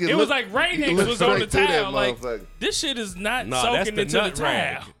Rain-X. hands. Yeah, you can It look- was like you can Rain-X look was on the straight through that towel. Like motherfucker. this shit is not Nah, that's soaking the into the nut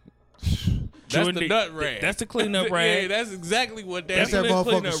rag. towel. That's Chewing the dick. nut rag. That's the cleanup Yeah, rag. that's exactly what that That's is. that Clean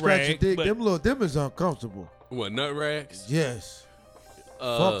motherfucker up scratch your rag, dick. but- Them is uncomfortable. What, nut rags? Yes.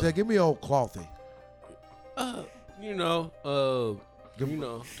 Fuck that. Give me old clothy. You know, Man,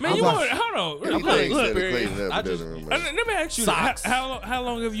 I'm you like- want? Hold on. I'm Look, playing look. instead of cleaning up. I It just- doesn't Let matter. me ask you, Socks. how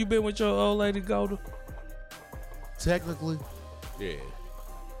long have you been with your old lady, Golda? Technically, yeah.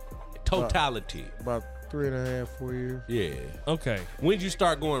 Totality. about 3.5, 4 years. Yeah. Okay, When did you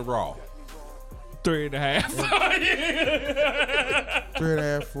start going raw? 3.5.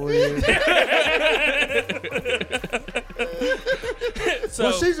 3.5, 4 years. So,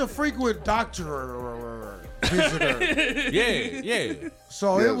 Well, she's a frequent doctor visitor. Yeah.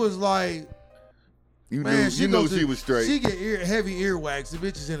 So Yeah. it was like, You man, knew, you knew goes to- she was straight. She get heavy earwax. The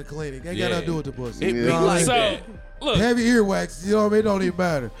bitch is in the clinic. Ain't got Yeah. nothing to do with the pussy. It Yeah. be You know what I like mean? so that. look, Heavy earwax, you know what I mean? It don't even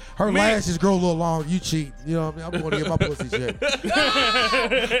matter. Her Man. lashes grow a little long. You cheat. You know what I mean? I'm going to get my pussy checked.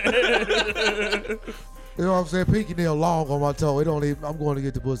 You know what I'm saying? Pinky nail long on my toe. It don't even, I'm going to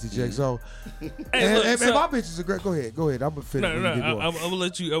get the pussy checked. So, hey, and, look, and so- my bitches are great. Go ahead. I'm gonna finish. no, when you get going. I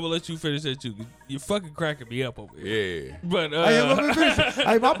will let you finish that too. You're fucking cracking me up over here. Yeah. But Hey, let me finish.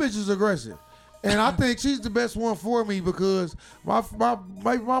 Hey, my bitch is aggressive. And I think she's the best one for me because my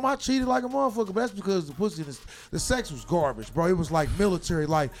mom, I cheated like a motherfucker, but that's because the pussy, the sex was garbage, bro. It was like military,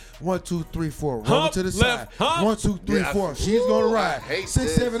 like 1, 2, 3, 4, rub it Hump, to the side. left, hump. 1, 2, 3, Yeah, 4. She's gonna ride. hate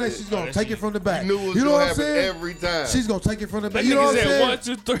 6, that 7, 8. shit. She's gonna take it from the back. You knew it was know gonna what I'm happen saying? every time. She's gonna take it from the back. that You know nigga what I'm said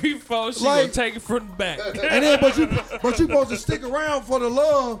saying? 1, 2, 3, 4. She Like- gonna take it from the back. And then, but you supposed to stick around for the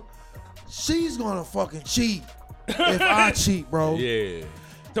love. She's gonna fucking cheat if I cheat, bro. Yeah.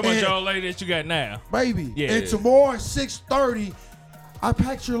 Talking about And- your old lady that you got now. Baby. Yeah. And tomorrow at 6:30, I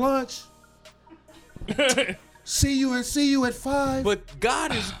packed your lunch. see you at 5 But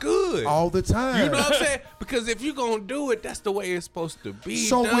God is good. all the time. You know what I'm saying? Because if you gonna do it, that's the way it's supposed to be.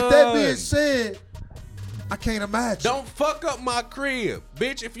 So done. with that being said, I can't imagine. Don't fuck up my crib,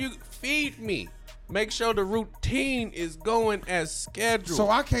 bitch. If you feed me, make sure the routine is going as scheduled. So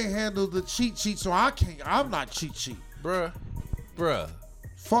I can't handle the cheat sheet. So I'm not cheat sheet. bruh.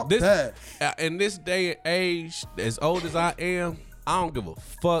 Fuck This that. in this day and age, as old as I am, I don't give a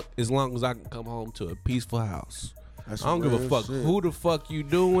fuck as long as I can come home to a peaceful house. That's I don't give a real fuck shit. who the fuck you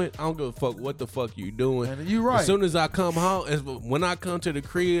doing. I don't give a fuck what the fuck you doing. And you right. As soon as I come home, when I come to the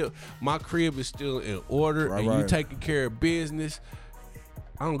crib, my crib is still in order, Right, and you right. taking care of business.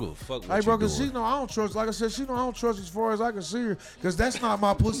 I don't give a fuck what Hey, bro, you because doing. she know I don't trust. Like I said, she know I don't trust as far as I can see her. Because that's not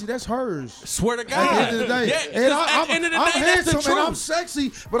my pussy. That's hers. Swear to God. At the end of the day, Yeah, and 'cause at the end of the I'm day, that's the handsome and I'm truth.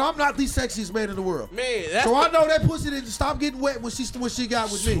 sexy, but I'm not the sexiest man in the world. Man, that's So I know that pussy didn't stop getting wet when she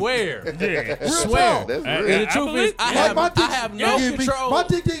got with me. swear. Yeah. Real Swear. talk. That's I- real. And the truth believe- is, I Like, have, I have no give me- control. my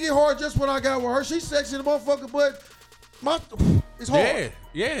dick didn't get hard just when I got with her. She's sexy the motherfucker, but it's hard.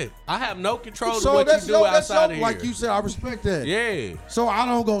 Yeah. I have no control of So what that's you do your, that's outside your, of here. like you said, I respect that. Yeah. So I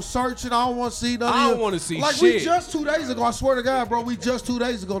don't go searching. I don't want to see nothing. I don't wanna see like we shit. just 2 days ago. I swear to God, bro. We just 2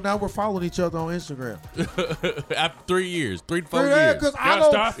 days ago. Now we're following each other on Instagram. After 3 years, 3 to 4 years. Because I Y'all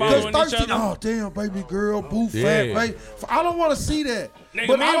don't. start following Because each 13. other? Oh damn, baby girl, boo Yeah. fat, right? I don't want to see that. Nigga,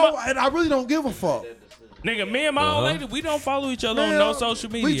 But me I and don't, and I really don't give a fuck. Nigga, me and my old lady, we don't follow each other on Man, no social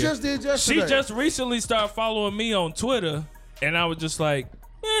media. we just did yesterday. She just recently started following me on Twitter, and I was just like,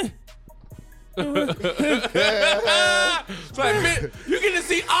 It's like, man, you get to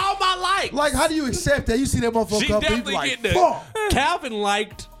see all my likes. Like, how do you accept that? You see that motherfucker She up, and you definitely be like, get the fuck. Calvin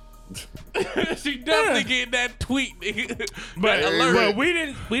liked. She definitely getting that tweet, nigga. but, That alert. but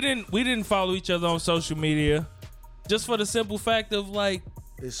we didn't follow each other on social media, just for the simple fact of like,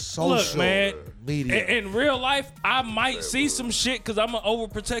 It's social look, man, media. in real life, I might see some shit because I'm an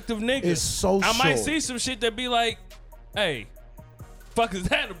overprotective nigga. It's social. I might see some shit that be like, hey, fuck is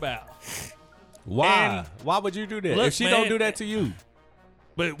that about? Why? And Why would you do that? look, if she man, don't do that to you,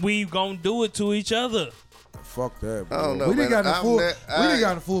 But we gonna do it to each other. Fuck that, bro. I don't know, we didn't man. got I'm not- we didn't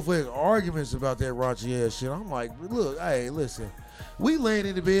got in full-fledged arguments about that raunchy ass shit. I'm like, look, hey, listen. We laying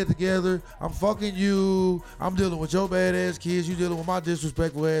in the bed together. I'm fucking you. I'm dealing with your badass kids. You dealing with my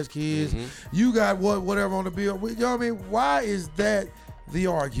disrespectful ass kids. You got whatever on the bill. You know what I mean? Why is that the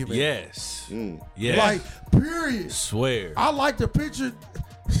argument? Yes. Yes. Like, period. Swear. I like the picture.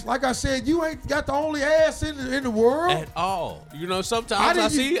 Like I said, you ain't got the only ass in the world. At all. You know, sometimes I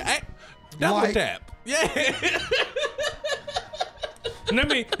see double Like- tap. Yeah. Let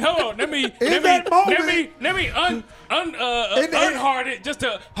me hold on. Let me unhard it just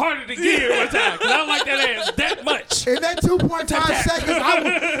to harder to get it one time. Cause I don't like that ass that much. In that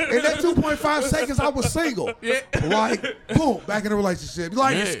 2.5 seconds, I was single. Yeah. Like, boom, back in a relationship.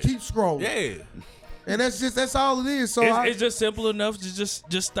 Like, just keep scrolling. Yeah. And that's all it is. So It's just simple enough to just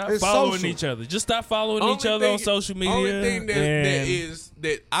stop It's following social. each other. Just stop following each Only other on thing- social media. Only thing that and is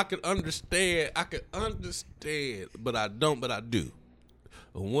that I could understand, but I don't, but I do.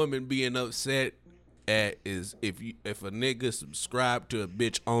 A woman being upset at is if a nigga subscribe to a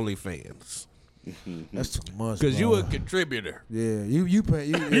bitch OnlyFans. that's too much. Cause you bro. a contributor. Yeah, you pay.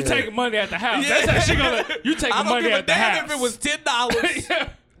 You you taking money at the house. That's how she gonna. You I taking don't money give a at the damn house. if it was $10.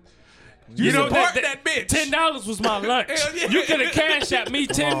 You know support that bitch. $10 was my lunch. Hell yeah. You could have cashed at me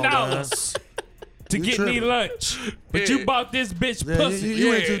Come on, $10 to You get me tripping. lunch, but Yeah. you bought this bitch Yeah, pussy.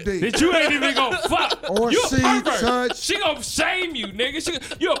 you ain't too deep. That you ain't even gonna fuck. Or you a see, pervert. touch. She gonna shame you,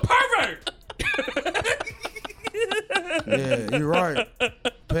 nigga. You a pervert. Yeah, you're right.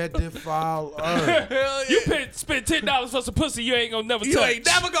 Pedophile. Hell You yeah. spend $10 for some pussy you ain't gonna never You touch. ain't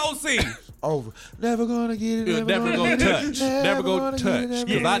never gonna see. Over. Never gonna get it. You're never gonna touch. Never gonna touch. get it,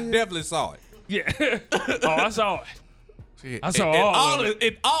 Because I get it. definitely saw it. Yeah. Oh, I saw it. I saw in all of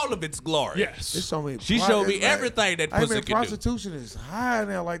in all of its glory. Yes. It's so many. She showed me everything that Hey pussy man, can do. prostitution is high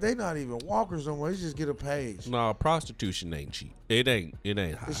now. Like they not even walkers no more. They just get a page. No, prostitution ain't cheap. It ain't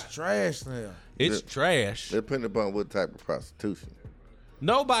high. It's trash now. It's trash. Depending upon what type of prostitution.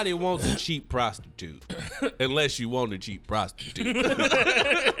 Nobody wants a cheap prostitute unless you want a cheap prostitute. But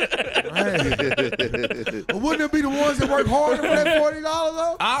wouldn't it be the ones that work harder for that $40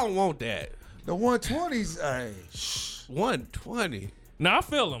 though? I don't want that. The 120s, hey. 120. Now I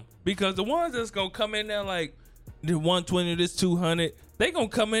feel them because the ones that's gonna come in there like the 120, this 200, they gonna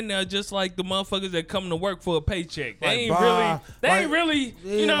come in there just like the motherfuckers that come to work for a paycheck. They Like, ain't bye. really, they Like, ain't really,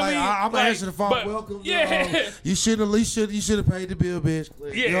 Yeah, you know like, what I mean? I'm Like, answering the phone. but- Welcome. Yeah, You should at least you should have paid the bill, bitch.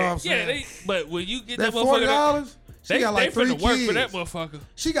 yeah, You know what I'm saying? yeah. But when you get that that motherfucker, $40, she they got like they 3 finna work kids. for that motherfucker.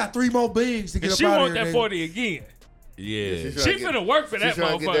 She got 3 more beings to get And up she out want of here. that nigga. 40 again. Yeah. She finna work for that She's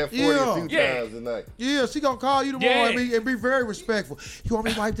trying to get motherfucker. that 40 a few Yeah. times tonight. Yeah, she gonna call you tomorrow Yeah. and be very respectful. You want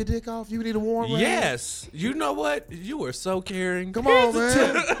me to wipe the dick off? You need a warm rag? Yes. You know what? You are so caring. Come on, man.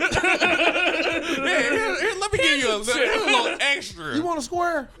 Here, let me give you a little extra. You want a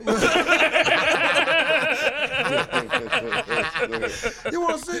square? You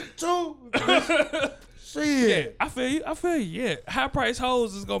want to sit too? Shit. Yeah, I feel you. Yeah, high price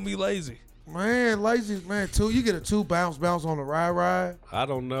hoes is gonna be lazy. Man, lazy, man, 2. You get a 2 bounce on the ride. I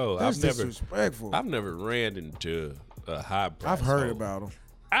don't know. That's I've never disrespectful. I've never ran into a high price. I've heard hoe. about them.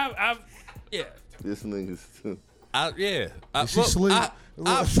 Yeah. This nigga's too. She sleep.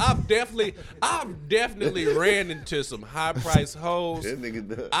 I've definitely ran into some high price hoes. That nigga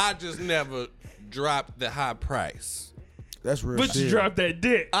does. I just never dropped the high price. That's real But shit. you dropped that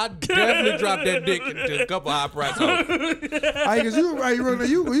dick. I definitely dropped that dick into a couple high price hoes. Hey, cause you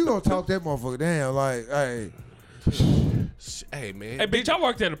gonna talk that motherfucker down. Like, hey, Hey man. Hey, bitch, I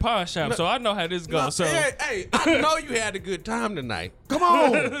worked at a pawn shop, so I know how this goes. So Hey, I know you had a good time tonight. come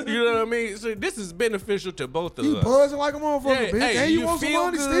on. You know what I mean? So this is beneficial to both of You us. buzzing like a motherfucker, bitch. And you want some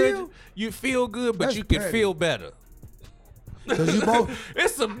money good. still? You feel good, but That's you can petty. feel better. Cause you both.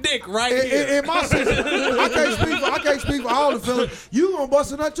 It's some dick right here. In my system, I can't speak for all the fellas. You gonna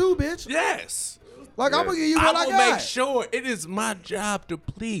bust a nut too, bitch. Yes. Like I'm gonna give you I what I will got. make sure it is my job to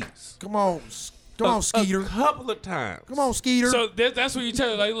please. Come on, Skeeter. A couple of times. Come on, Skeeter. So that's what you tell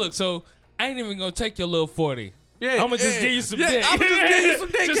her, like, look, so I ain't even gonna take your little 40. Yeah, I'm gonna just yeah. give you some Yeah, dick. I'ma just give you some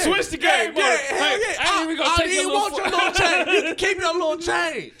dick. Just Yeah. switch the game Yeah, up. hell Like, yeah. I ain't even gonna I take don't your even little want your little change. You can keep your little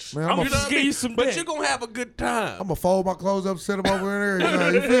change. Man, I'm I'm gonna just give you some But dick. you're gonna have a good time. gonna fold my clothes up, set them over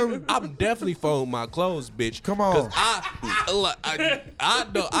there. You feel me? I'm definitely folding my clothes, bitch. Come on. 'Cause I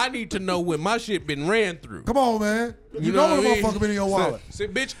know I need to know when my shit been ran through. Come on, man. You know what what I mean? motherfucker been in your wallet. See,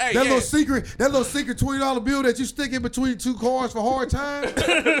 bitch, hey, That yeah. little secret $20 bill that you stick in between 2 cars for hard times.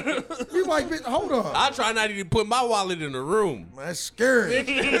 You like, bitch, hold up. I try not to even put my wallet in the room. That's scary.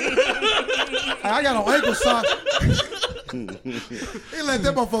 Hey, I got on ankle socks. He let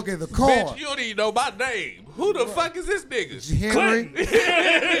that motherfucker in the car. Bitch, you don't even know my name. Who the fuck is this nigga? Henry.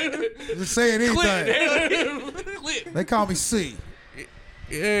 Just saying anything. Clint. They call me C.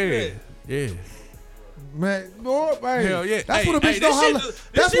 Yeah. Man, no, man. Hell yeah. That's what a bitch hey, know how. This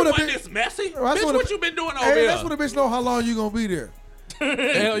That's shit what a wasn't bitch. this messy. That's Bitch, what a- what you been doing over Hey, here? that's what a bitch know how long you gonna be there.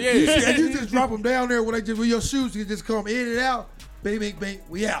 Hell yeah. And you just drop them down there with your shoes. You can just come in and out. Bing, bing, bing.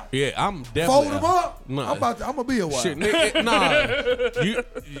 We out. Yeah, I'm definitely. Fold them up. Nah. I'm gonna be a while. Shit, nigga,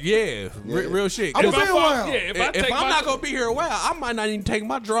 real shit. I'm If gonna be a while. if I'm not gonna be here a while, I might not even take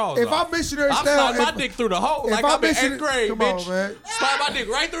my drawers If off. I'm missionary I'm style, sliding my dick through the hole if like I'm I'm in missionary- 8th grade, come bitch. on, man. Slide my dick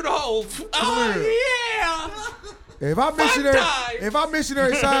right through the hole. here. Oh if I'm missionary, time. if I'm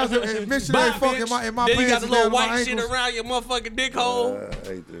missionary size and yeah. missionary Bye, fuck bitch. in my Then you got pants the and little down to my white shit ankles. around your motherfucking dick hole. I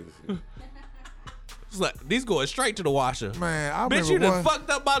hate this shit. It's like, these going straight to the washer. Man, I Bitch, you remember done one. fucked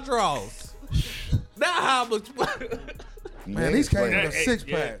up my drawers. Now how much? Man, these came with a Hey,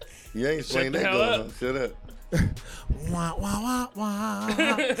 6-pack. You ain't explain the that hell going up. on. Shut up. Wah, wah, wah, wah.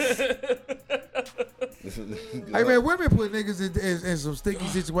 Hey man, women put niggas in some sticky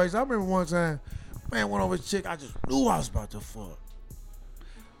situations. I remember one time, man, went over a chick. I just knew I was about to fuck.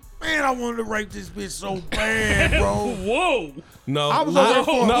 Man, I wanted to rape this bitch so bad, bro. Whoa. No, I was over there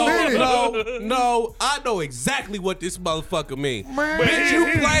for a minute. no. I know exactly what this motherfucker mean. Man, But Bitch, you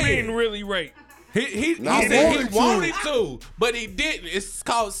he playing. mean really rape. He I said he wanted to. wanted to, but he didn't. It's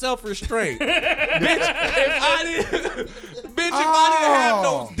called self-restraint. Bitch, if I didn't have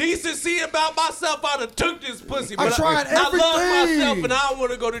no decency about myself, I'd have took this pussy. I But tried I love everything. myself and I don't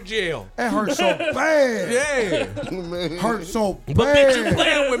want to go to jail. That hurt so bad. Yeah. Hurt so bad. But bitch, you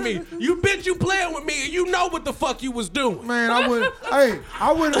playing with me. You playing with me and you know what the fuck you was doing. Man, I went. Hey,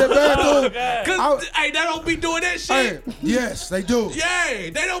 I went to that bathroom. Cause hey, they don't be doing that shit. Hey, yes, they do. Yeah,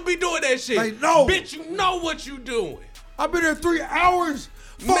 they don't be doing that shit. They know. Bitch, you know what you doing. I've been there 3 hours.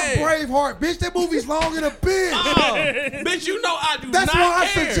 Fuck Man. Braveheart, bitch. That movie's long in a bitch. Bitch, you know I do That's not why I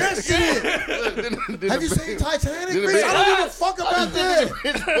care. suggested it. Have you seen Titanic, Did it bitch? make- I don't give a fuck about that.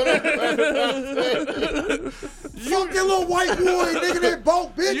 Fuck that little white boy, nigga, that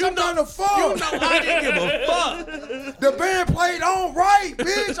boat, bitch. You I'm know- trying to fuck. You know I didn't give a fuck. The band played on right,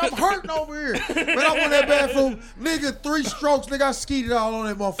 bitch. I'm hurting over here. Man, I went in that bathroom, nigga, 3 strokes, nigga, I skeeted all on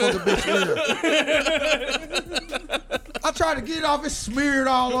that motherfucking bitch later. I tried to get it off, it smeared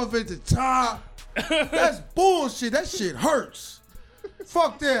all over at the top. That's bullshit. That shit hurts.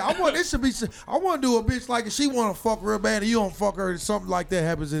 Fuck that. I want to do a bitch like if she want to fuck real bad and you don't fuck her and something like that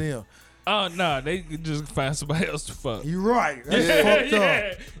happens to them. Oh, nah, they could just find somebody else to fuck. You right. That's yeah, fucked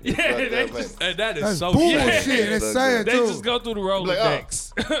up. yeah, they that, just And that is That's so bullshit. shit. It's Yeah, sad they too. just go through the Like,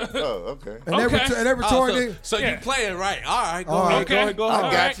 Rolodex. Oh, okay. and every Okay. retarded So Yeah. you playing right. All right, go All ahead, right. go ahead, go I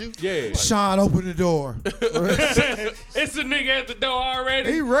ahead. got you. Yeah. Sean, open the door. It's a nigga at the door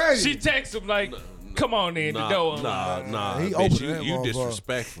already. He ready. She texts him like, "Come on in, the door." Nah. He Bitch, opened you, that you motherfucker.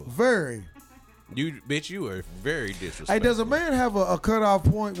 disrespectful. Very. Bitch, you are very disrespectful. Hey, does a man have a cutoff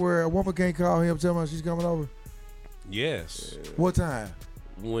point where a woman can't call him, tell him she's coming over? Yes. What time?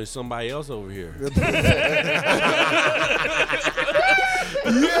 When somebody else over here.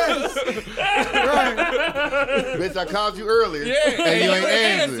 Yes. Right. Bitch, I called you earlier. Yeah, And you ain't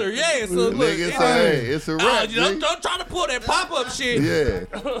answer. answered. Yeah, so look. Nigga, it's it's a wrap, Don't try to pull that pop-up shit. Yeah.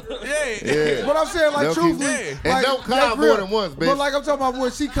 Yeah. But I'm saying, like, Don't keep- truthfully. And like, don't call that's more real. than once, bitch. But like I'm talking about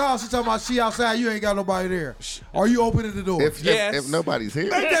when she calls, she talking about she outside, you ain't got nobody there. Are you opening the door? Yes. If nobody's here,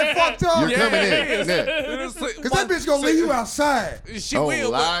 Ain't that fucked up? you're coming in. Yeah. Cause that bitch gonna leave you outside. She Oh,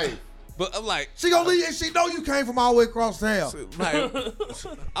 will, life. but I'm like, She gonna leave and she know you came from all the way across town. I'm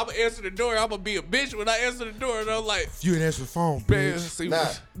gonna answer the door. I'm gonna be a bitch when I answer the door, and I'm like, You ain't answer the phone, man, bitch. see, Nah, I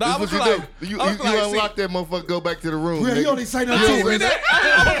this was what you like, do. You I was like, unlock that motherfucker, go back to the room. Yeah, nigga. you don't even say I nothing ain't to with her. that.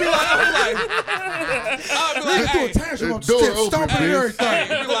 I'll be like, Nigga threw a hey, tantrum on the Door steps, open, stomping and bitch. everything.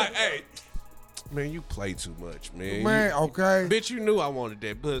 hey, be like, hey, man, you play too much, man. Man, okay. Bitch, you knew I wanted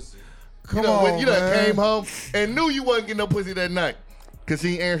that pussy. Come You know, on, when you done man. came home and knew you wasn't getting no pussy that night because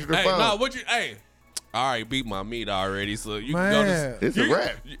she ain't answered her Hey, phone. nah, what you? Hey, I already beat my meat already, so you can Man. go to. It's a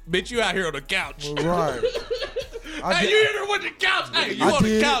wrap. Bitch, you out here on the couch. Right. Hey, you hit her with the couch. Hey, you I on the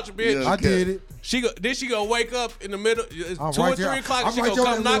did. couch, bitch. Yeah. I did it. Then she gonna wake up in the middle, I'm 2 right or 3 there. o'clock. I'm She right gonna there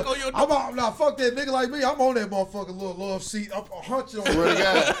come on that knock on your door. Nah, fuck that nigga like me. I'm on that motherfucking little love seat. I'm hunching on Swear to it.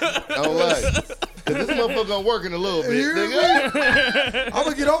 God. Don't lie. Cause this motherfucker gonna work in a little bit, You hear nigga. I'm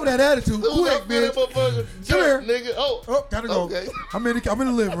gonna get over that attitude Who's quick, up in that bitch. motherfucker? Come here. Nigga. Oh, Oh, gotta go. Okay. I'm in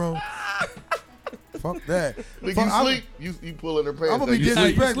the living room. Fuck that. Nigga, Fuck, you I'm- sleep? You pulling her pants. I'ma be down. You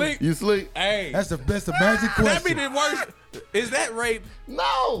disrespectful. sleep? You sleep? Hey, That's the magic that be question. the worst. Is that rape?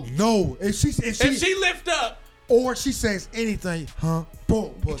 No. No, if she If she lift up, or she says anything, huh?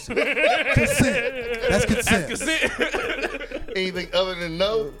 Boom, pussy. Consent. That's consent. Anything other than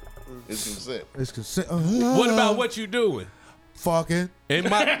no, it's consent. It's consent. What about what you doing? Fucking. And the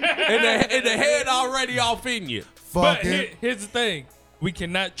head already off in you. But Fucking. here's the thing: we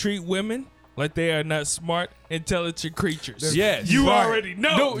cannot treat women like they are not smart, intelligent creatures. Yes. You Right. already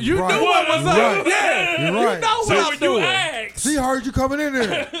know. No, you Right. knew what was You're up. right. Yeah. You're right. You know So what I'm when you doing. ask, She heard you coming in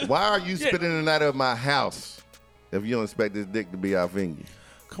there. Why are you spitting in and out of my house if you don't expect this dick to be off in you?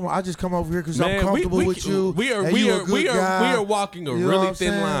 Come on, I just come over here because Man, I'm comfortable with you. We are and you a good guy. walking a You know really what I'm thin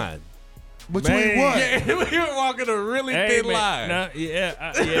saying? line. Between Man. what? Yeah, we are walking a really hey, thin man, line. nah,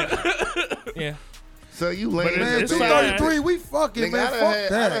 yeah. So you laying But in Man, the it's bed. fine. 233, we fucking, Nigga, man. I Fuck done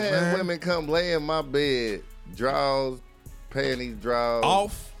that, had man. women come lay in my bed, drawers, panties, drawers.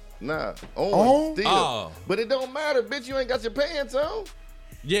 Off. Nah, On? still. Oh. But it don't matter, bitch. You ain't got your pants on.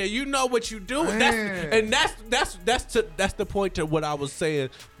 Yeah, you know what you doing. Man. That's the point to what I was saying.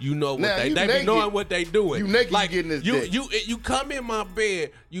 You know what Now, they you be naked. knowing what they doing. You naked, you like getting this you dick. you come in my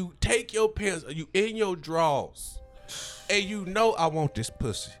bed, you take your pants, you in your drawers, and you know I want this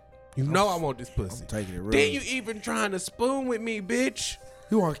pussy. You know I want this pussy. I'm taking it real. Then you even trying to spoon with me, bitch.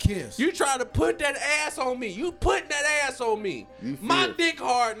 You want to kiss? You trying to put that ass on me. You putting that ass on me. You My feel- dick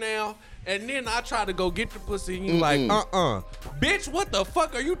hard now. And then I try to go get the pussy and you like, Bitch, what the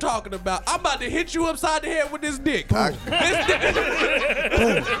fuck are you talking about? I'm about to hit you upside the head with this dick.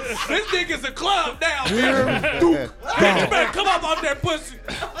 This dick is a club now. Bitch, you better come up off that pussy.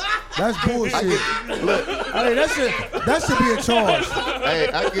 That's bullshit. Hey, that should be a charge. Hey,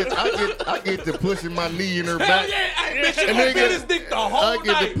 I get to pushing my knee in her Hell back. yeah. Hey, bitch, you And gonna then feel get- this dick the I whole get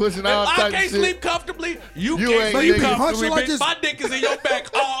to night. pushing If all I type of can't shit. sleep comfortably, you You can't ain't sleep nigga. comfortably, Hunching like bitch. this. My dick is in your back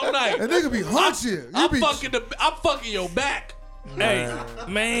all night. That nigga be hunching. You I'm be fucking your back. Hey,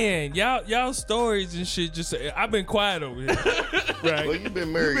 man, y'all stories and shit. Just I've been quiet over here, right? Well, you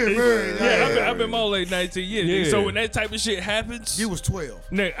been married. Yeah, I've been more like 19 years. Yeah. So when that type of shit happens, You was 12.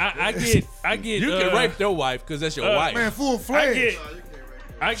 nigga, I get. You can rape your wife because that's your wife. Man, full I fledged. get.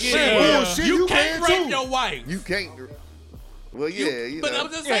 Man, bullshit. you You can't can rape too. your wife. You can't. Well, yeah, you But know.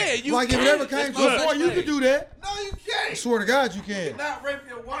 I'm just saying, you Like if can't. it ever came to There's a no point, such you can thing. do that. No, you I can't. swear to God, you can. Not rape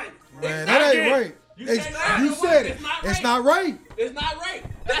your wife. Man, that ain't rape. You can't rape You your said wife. it. It's not It's rape. not rape. It's not rape.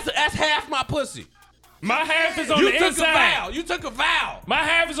 That's half my pussy. My half is on You the took inside. a vow. You took a vow. My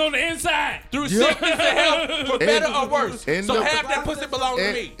half is on the inside. Through sickness and health, for better or worse. in So the- half that pussy belong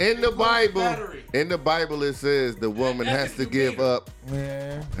to me. In the Bible, it says the woman has to give up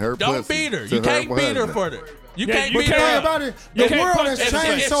Man. her Don't pussy beat her. to You can't beat her husband. for that. You Yeah, can't you beat But can't. her. think about it. You The can't world punch- has if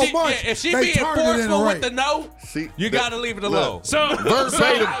changed If so she- much. If she they being turned it into forceful with rape. the no, See, you gotta leave it alone. So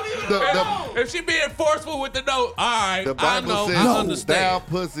verbatim, If she being forceful with the no, all right, the I Bible know, says, I "Thou understand.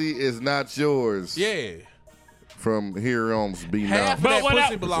 pussy is not yours. Yeah, From here on, be half of now." But that what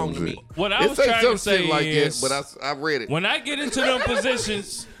pussy I- belong to me. what I It was say trying some to say shit like is, it, but I read it. when I get into them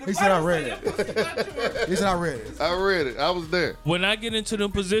positions, He said I read it. He said I read it. I read it. I was there. when I get into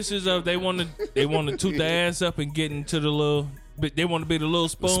them positions of they want to toot their ass up and get into the little, but they want to be the little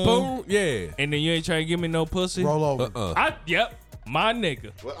spoon, Yeah. and then you ain't trying to give me no pussy. Roll over. My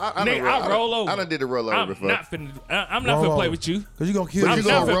nigga. Well, Nigga, I roll over. I done did the roll over I'm before. not finna. I'm not Roll finna play over. with you. Because you going to kill But you I'm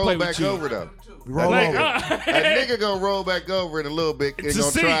yourself. not gonna finna play roll with back you. over though. Roll Like, over. A nigga gonna roll back over in a little bit and to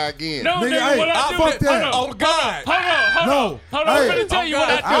gonna see. try again. No, Nigga, nigga, hey, what I I'll do? fuck that. Oh God. Hold No. on. I'm Hey. finna tell you what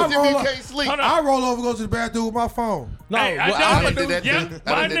I do. I If roll you up- can't sleep, Hold on. I roll over, go to the bathroom with my phone. No, Hey, what I I'ma done did do- that Yeah, too.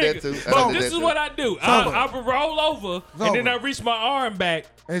 I my done did nigga. that too. I But done did this that is too. what I do. over. I roll over, and then I reach my arm back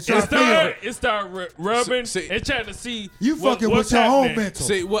And try to it start rubbing See- and trying to see You fucking what's with your own happening. mental.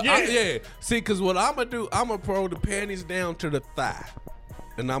 See what? Yeah. See, because what I'ma do, I'ma throw the panties down to the thigh,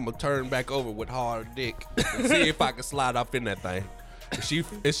 and I'ma turn back over with hard dick and see if I can slide up in that thing. Is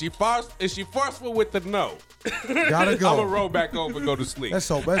she forceful with the no? Gotta go. I'ma roll back over and go to sleep. That's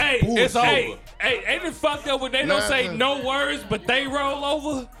so bad. Hey, Bullshit. it's over. Hey, ain't it fucked up when they Nah, don't say nah. no words, but they roll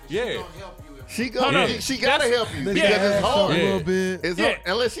over? Yeah. She Hold gonna, on. she gotta help you Nigga, because ass it's up hard. a Yeah. little bit. It's Yeah. hard.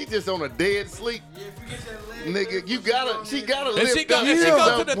 Unless she just on a dead sleep. Nigga, she gotta If lift she go, up if she at go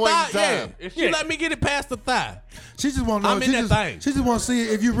some to the point thigh, in yeah. time. If she Yeah. let me get it past the thigh, She just want to know. I'm She in that just, thing. she just want to see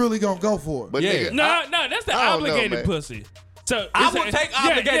if you really gonna go for it. But Yeah. nigga, No, that's the I don't know, obligated man. pussy. So I it's will take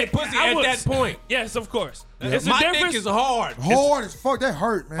obligated pussy I at would. that point. Yes, of course. It's My a dick difference. is hard. Hard as fuck. That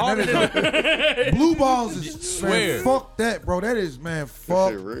hurt, man. Harder That is, blue balls is Swear. man. Fuck that, bro. That is man.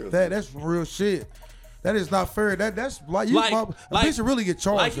 Fuck shit real. that. That's some real shit. That is not fair. That's like you. Like- a like- bitch should really get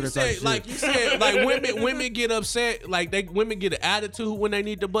charged Like for you that type said, of like shit. you said, like women get upset, like women get an attitude when they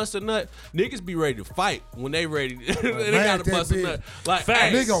need to bust a nut. Niggas be ready to fight when they ready. They mad gotta that bust a bitch. nut. Like, Facts.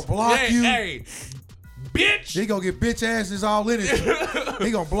 hey, Nigga gonna block hey, you. Hey, bitch. He gonna get bitch asses all in it.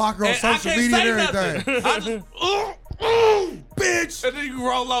 He gonna block her on And I social can't media say and everything. nothing. I just, Bitch. and then you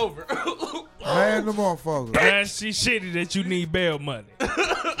roll over. Man, the motherfucker. Man, she shitty that you need bail money.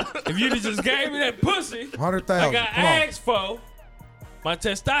 If you'd have just gave me that pussy, 100,000. like I asked for, my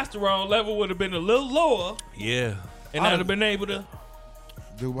testosterone level would have been a little lower, Yeah. and I'd have been able to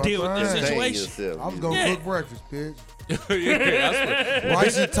Do my deal with this thing. situation. yourself. I was gonna Yeah. cook breakfast, bitch. Yeah,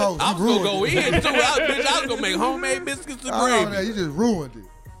 Rice and toast. I You was gonna ruined go it. in too. I was gonna make homemade biscuits and Oh, gravy. man, you just ruined it.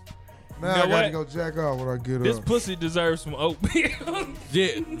 Now You know I gotta what? go jack off when I get This up. pussy deserves some oatmeal.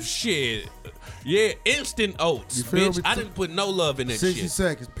 Yeah, shit. Yeah, instant oats, You feel bitch. me? I didn't put no love in that 60 shit.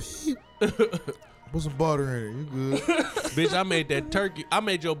 seconds. Beep. Put some butter in it. You good. Bitch, I made that turkey. I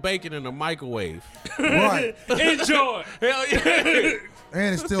made your bacon in the microwave. Right. Enjoy. Hell yeah.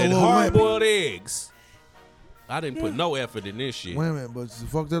 And it's still a And little hard wet. boiled eggs. I didn't put no effort in this shit. Women, but it's a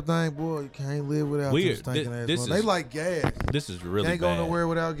fucked up thing, boy. You can't live without Weird. this stinking ass. This mother. is- They like gas. This is really Can't bad. go nowhere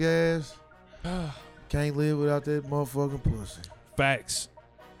without gas. Can't live without that motherfucking pussy. Facts.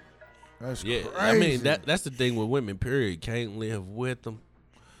 That's Yeah, crazy. I mean that's the thing with women. Period. Can't live with them.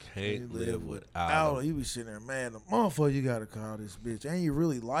 Can't live without them. You be sitting there, man. The motherfucker you gotta call this bitch. And you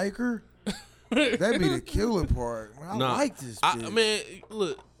really like her? That be the killing part. Man, I Nah, like this bitch. I mean,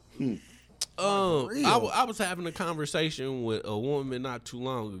 look. real. I was having a conversation with a woman not too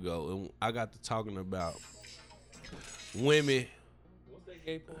long ago, and I got to talking about women.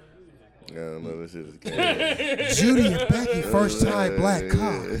 I don't know. This shit is crazy. Judy and Becky, first time black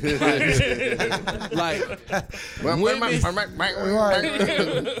cop. Like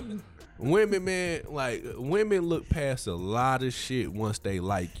women, man, like women look past a lot of shit once they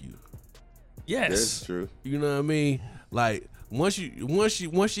like you. Yes. That's true. You know what I mean? Like once you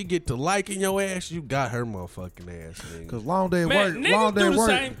get to liking your ass, you got her motherfucking ass, nigga. Cause long day at Man, work, long niggas day do at the work.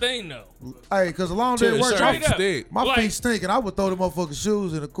 same thing though. Hey, cause a long To day a at work, certain my, Straight up. extent. my Like- feet stink, and I would throw the motherfucking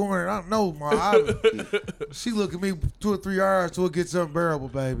shoes in the corner. And I know she look at me 2 or 3 hours till it gets unbearable,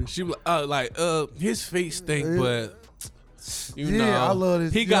 baby. She was his feet stink, Yeah. but you Yeah, know, I love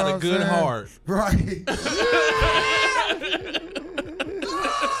this. he you got know a what good I'm saying? heart. Right.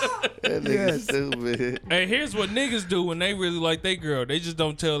 That nigga Yes. stupid. Hey, here's what niggas do when they really like their girl. They just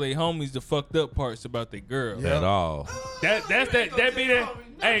don't tell their homies the fucked up parts about their girl. Yeah. At all. That be that.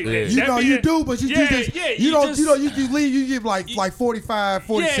 Hey, Yeah. You that know be you that- do, but you just you don't you just leave. You give like 45,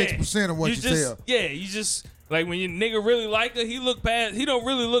 46% of what you just, tell. Yeah, you just like when your nigga really like her, he don't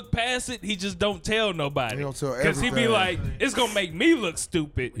really look past it. He just don't tell nobody. He don't tell he be everything. like, it's gonna make me look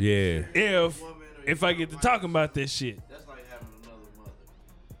stupid Yeah. if I get to talking about this shit. That's like having another mother.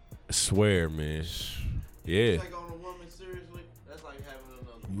 I swear, man. Yeah. Like on a woman, seriously, that's like having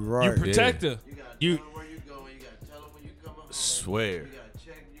another You mother. right. You protect her. You gotta You tell her where you going. You gotta tell her when you come home. Swear. You gotta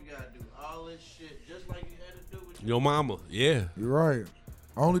check. You gotta do all this shit just like you had to do with Your mama. Yeah. You're right.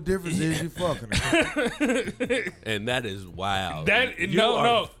 Only difference is you fucking her. And that is wild. that You no are-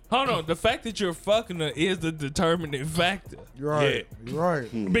 no hold on. The fact that you're fucking her is the determining factor. You're right. You're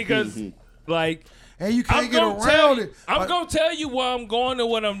right. Because like And you I'm can't get gonna tell around you, it. I'm Like, gonna tell you where I'm going and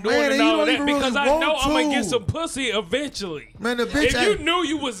what I'm doing Man, and you all don't that even because really I know want I'm gonna to. get some pussy eventually. Man, the bitch If you ain't- knew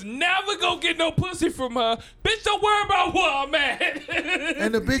you was never gonna get no pussy from her, bitch, don't worry about where I'm at.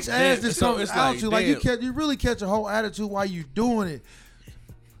 And the bitch ass just so comes it's out like, you like damn. you really catch a whole attitude while you doing it.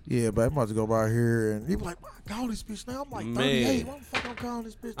 Yeah, but I'm about to go by here and you be like, call this bitch now. I'm like 38. Why the fuck I'm calling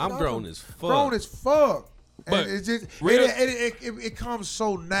this bitch? I'm now? grown as fuck. Grown as fuck. But And it's just real- it comes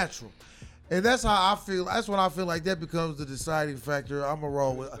so natural. And that's how I feel. That's when I feel like that becomes the deciding factor. I'm a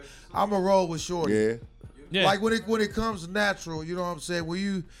roll with Shorty. Yeah. Yeah. Like when it comes natural, you know what I'm saying? Where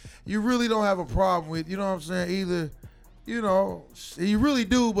you really don't have a problem with, you know what I'm saying? Either, you know, you really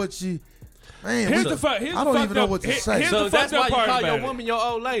do, but man, Here's we- the fuck- here's I the don't fucked even know up- what to here- say. here's So the that's fucked why up you part call about your it. woman your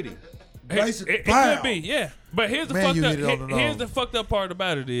old lady. It Bow. could be, yeah. But here's the Man, fucked you up. hit it on the Here's nose. the fucked up part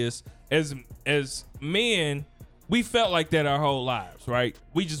about it is, as men, we felt like that our whole lives, right?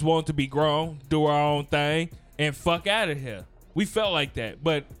 We just wanted to be grown, do our own thing, and fuck out of here. We felt like that,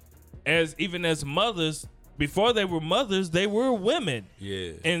 but even as mothers, before they were mothers, they were women.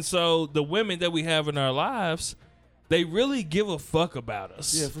 Yeah. And so the women that we have in our lives, they really give a fuck about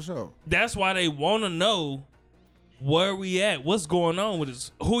us. Yeah, for sure. That's why they want to know where we at, what's going on with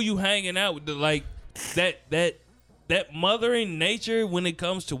us, who you hanging out with. Like that mothering nature when it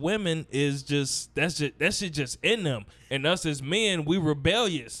comes to women is that shit just in them. And us as men, we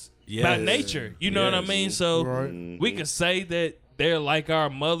rebellious by Yes. nature. You know what I Yes. mean? So Right. we can say that they're like our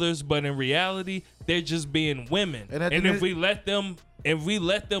mothers, but in reality, they're just being women. And at the And minute- if we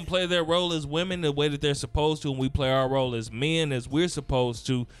let them play their role as women the way that they're supposed to, and we play our role as men as we're supposed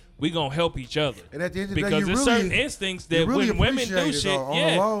to, we gonna help each other. And at the end of the day, Because you there's really, certain instincts you that really when women do appreciate it, shit, on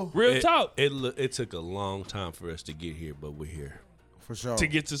the low. real talk, It took a long time for us to get here, but we're here. for sure. to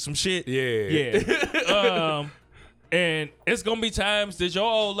get to some shit. Yeah. And it's gonna be times that your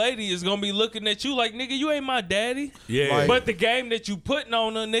old lady is gonna be looking at you like, nigga, you ain't my daddy. Yeah. Like- But the game that you putting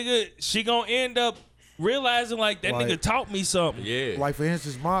on her, nigga, she gonna end up realizing like that Like- nigga taught me something. Yeah. Like for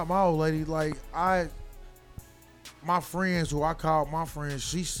instance, my old lady, like my friends who I call my friends,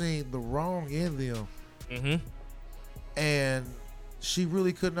 she seen the wrong in them, Mm-hmm. and she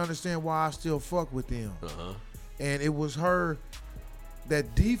really couldn't understand why I still fuck with them. Uh-huh. And it was her,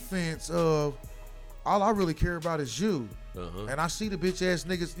 that defense of all I really care about is you. Uh-huh. And I see the bitch ass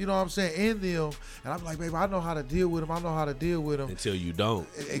niggas, you know what I'm saying, in them, and I'm like, baby, I know how to deal with them. I know how to deal with them. Until you don't.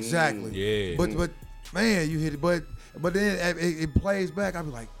 Exactly. Yeah. But man, you hit it. But then it plays back. I be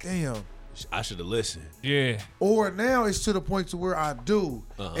like, damn. I should have listened. Yeah. Or now it's to the point to where I do,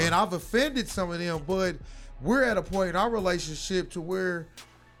 Uh-huh. and I've offended some of them. But we're at a point in our relationship to where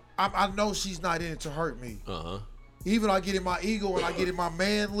I know she's not in it to hurt me. Uh-huh. Even I get in my ego and I get in my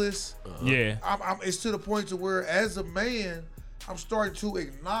manless. Yeah. It's to the point to where, as a man, I'm starting to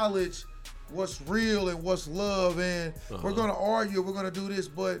acknowledge what's real and what's love, and we're gonna argue, we're gonna do this,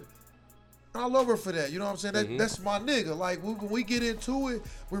 but I love her for that. You know what I'm saying? That's my nigga. Like when we get into it,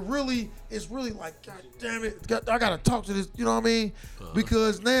 it's really like, God damn it, I gotta talk to this. You know what I mean?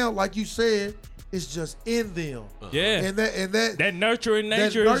 Because now, like you said, it's just in them. Yeah. And that nurturing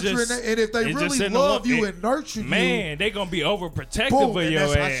nature that is nurturing just, and if they it's just really in the love you wo- and nurture you, man, they gonna be overprotective boom, of and your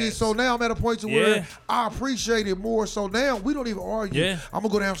that's how ass. shit. So now I'm at a point to Yeah. where I appreciate it more. So now we don't even argue. Yeah. I'm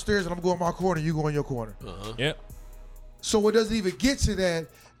gonna go downstairs and I'm gonna go in my corner. You go in your corner. Yep. So it doesn't even get to that.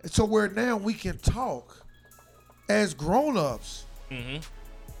 So where now we can talk as grown-ups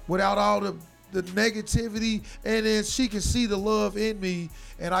without all the negativity, and then she can see the love in me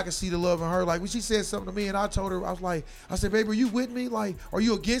and I can see the love in her. Like when she said something to me and I told her, I said, baby, are you with me? Like, are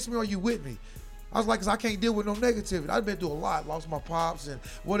you against me or are you with me? I was like, because I can't deal with no negativity. I've been through a lot, lost my pops and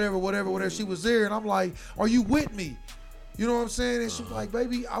whatever. She was there and I'm like, are you with me? You know what I'm saying? And she was like,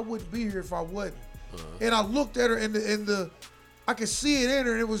 baby, I wouldn't be here if I wasn't. And I looked at her and I could see it in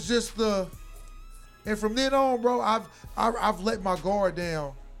her, and it was just and from then on, bro, I've let my guard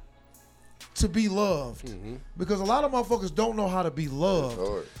down to be loved. Because a lot of motherfuckers don't know how to be loved.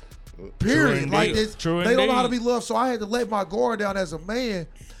 Hard. Period. True Like indeed. it's, True they don't know how to indeed. be loved. So I had to let my guard down as a man.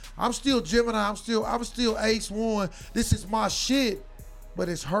 I'm still Gemini. I'm still Ace One. This is my shit, but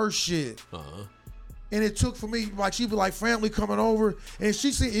it's her shit. And it took for me, like she'd be like family coming over, and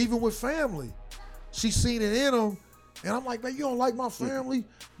she seen, even with family, she seen it in them. And I'm like, man, you don't like my family?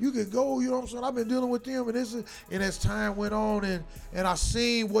 You can go, you know what I'm saying? I've been dealing with them, and as time went on, and I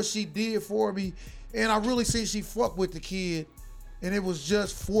seen what she did for me, and I really seen she fucked with the kid, and it was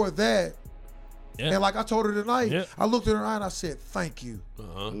just for that. Yeah. And like I told her tonight, Yeah. I looked at her eye and I said, thank you.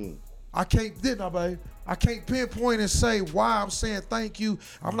 I can't, didn't I, babe? I can't pinpoint and say why I'm saying thank you.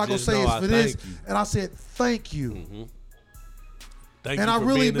 I'm not going to Just say know it's I for this. thank you. And I said, thank you. Thank And you I for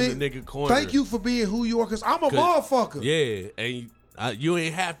really being in mean, the nigga corner. thank you for being who you are, because I'm a motherfucker. Yeah, and you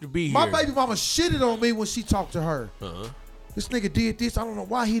ain't have to be here. My baby mama shitted on me when she talked to her. This nigga did this. I don't know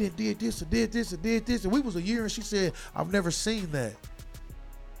why he didn't did this or did this or did this. And we was a year, and she said, I've never seen that.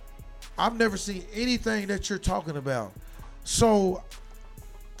 I've never seen anything that you're talking about. So,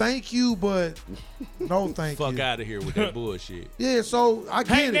 thank you, but no thank you. Fuck out of here with that bullshit. Yeah, so I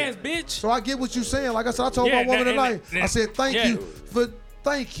Hey, get dance, it. bitch. So I get what you're saying. Like I said, I told Yeah, my woman and- tonight, and- I said, thank yeah. you for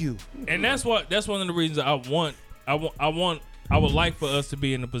thank you. And that's one of the reasons I would like for us to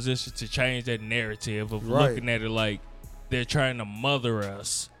be in a position to change that narrative of Right. looking at it like they're trying to mother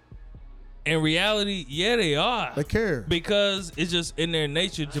us. In reality, yeah, they are. They care. Because it's just in their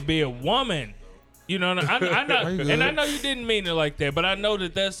nature to be a woman. You know, I know, You and I good. know you didn't mean it like that, but I know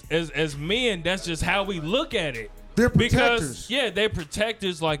that's as men, that's just how we look at it. They're Because protectors. they're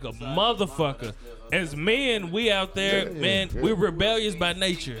protectors like a motherfucker. As men, we out there, man, we're rebellious by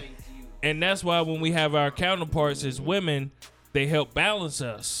nature. And that's why when we have our counterparts as women, they help balance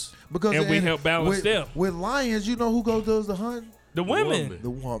us. Because and we help balance with, them. With lions, you know who does the hunting? The women. The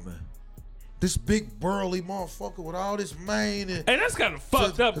woman. This big burly motherfucker with all this mane and And that's kind of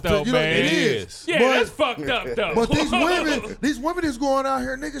fucked up, to- though, you know, man. it is. Yeah, But- that's fucked up, though. But these women is going out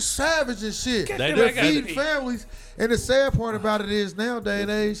here, niggas savage and shit. Get They're them back out feeding of families. And the sad part about it is nowadays and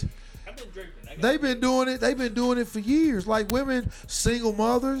age, they've been doing it. They've been doing it for years. Like women, single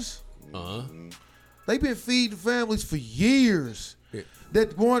mothers, they've been feeding families for years. Yeah.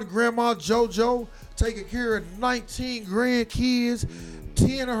 That one grandma JoJo taking care of 19 grandkids,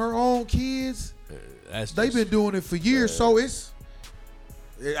 10 of her own kids. That's They've been doing it for years. So it's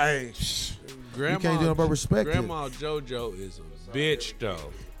Hey, Grandma, you can't do nothing but respect it. Grandma JoJo is a bitch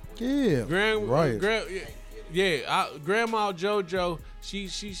though. Yeah, right. Grandma JoJo,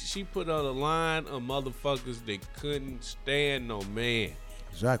 she put on a line of motherfuckers that couldn't stand no man.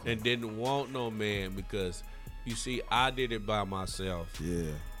 Exactly. And didn't want no man because, you see, I did it by myself.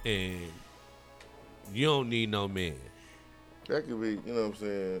 Yeah. And you don't need no man. That could be, you know what I'm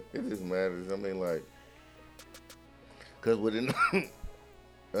saying? It just matters. I mean, like, because within,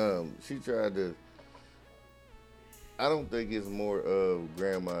 she tried to, I don't think it's more of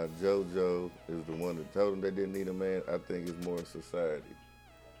Grandma JoJo is the one that told them they didn't need a man. I think it's more society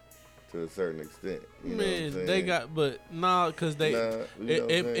to a certain extent. You know what I'm saying? They got, but because they,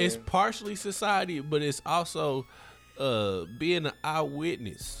 it's partially society, but it's also being an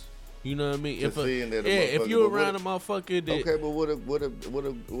eyewitness. You know what I mean? If you're around a motherfucker that, okay, but what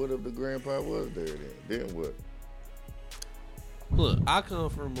if the grandpa was there then? Then what? Look, I come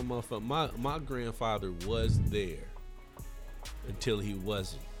from a motherfucker. My grandfather was there until he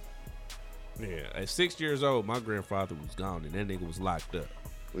wasn't. Yeah, at 6 years old, my grandfather was gone and that nigga was locked up.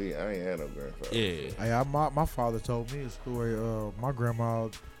 I ain't had no grandfather. Yeah. Hey, my father told me a story. My grandma,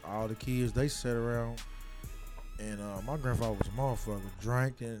 all the kids, they sat around, and my grandfather was a motherfucker,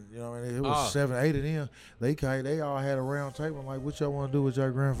 drank, and you know, what I mean, it was 7, 8 of them. They all had a round table. Like, what y'all want to do with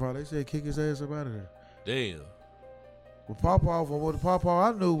your grandfather? They said, kick his ass up out of there. Damn. Well, Papa, from what the Papa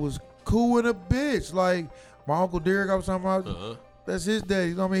I knew was cool in a bitch. Like my Uncle Derek, I was talking about. That's his daddy.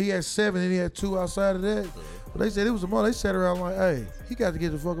 You know what I mean? He had 7 and he had 2 outside of that. But they said it was a mother. They sat around like, hey, he got to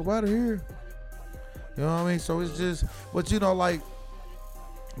get the fuck up out of here. You know what I mean? So it's just, but you know, like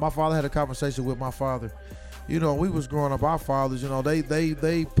my father had a conversation with my father. You know, we was growing up, our fathers, you know, they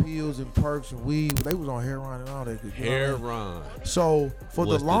pills and perks and weed, they was on heroin and all that. Heroin. So for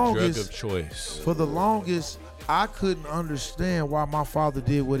the longest, drug of choice. For the longest, I couldn't understand why my father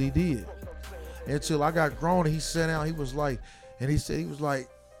did what he did. Until I got grown and he sat down, he was like, it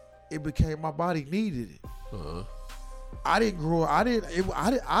became my body needed it. I didn't grow up. I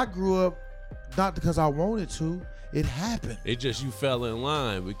grew up not because I wanted to. It happened. It just you fell in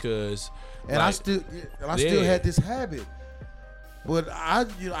line because. And like, I still had this habit, but I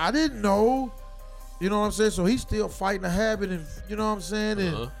didn't know. You know what I'm saying? So he's still fighting the habit, and you know what I'm saying?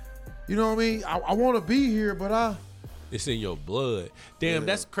 And you know what I mean? I want to be here, but it's in your blood. Damn,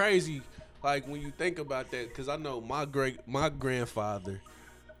 that's crazy. Like when you think about that, because I know my grandfather,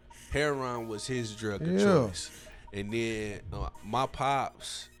 heroin was his drug of choice, and then my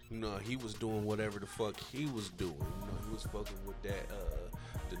pops, you know, he was doing whatever the fuck he was doing. You know, he was fucking with that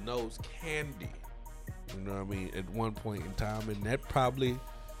the nose candy. You know what I mean? At one point in time, and that probably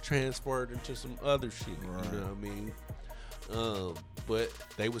transferred into some other shit. Right. You know what I mean? But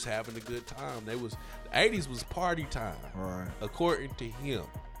they was having a good time. The 80s was party time, right? According to him.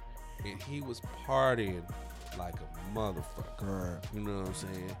 And he was partying like a motherfucker. Right. You know what I'm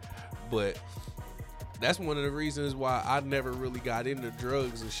saying? But that's one of the reasons why I never really got into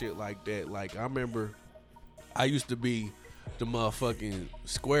drugs and shit like that. Like, I remember I used to be the motherfucking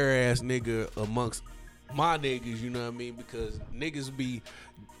square ass nigga amongst my niggas, you know what I mean? Because niggas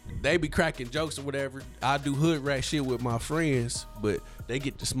they be cracking jokes or whatever. I do hood rat shit with my friends, but they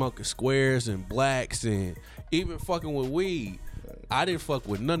get to smoking squares and blacks and even fucking with weed. I didn't fuck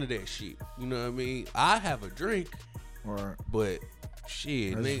with none of that shit. You know what I mean? I have a drink, right? But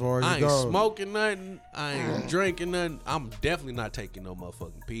shit, nigga, I ain't smoking nothing. I ain't drinking nothing. I'm definitely not taking no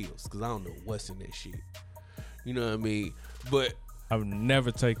motherfucking pills because I don't know what's in that shit. You know what I mean? But I've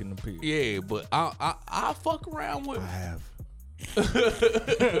never taken the pill. Yeah, but I fuck around with. I have.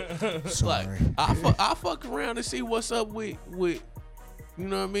 Sorry. Like I fuck around and see what's up with. You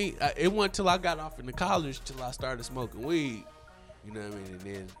know what I mean? It wasn't till I got off into college till I started smoking weed. You know what I mean? And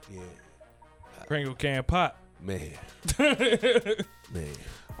then, Pringle can pop. Man. They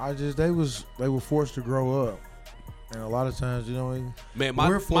were forced to grow up. And a lot of times, you know, man,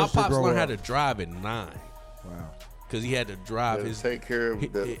 my pops learned how to drive at 9. Wow. Because he had to drive take care of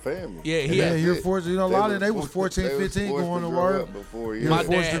the family. Yeah, you're forced. You know, a lot of they was 14, 15 going to work. My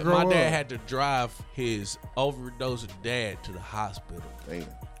dad had to drive his overdose dad to the hospital. Damn.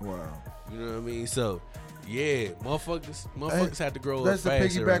 Wow. You know what I mean? So, yeah, motherfuckers had to grow up fast.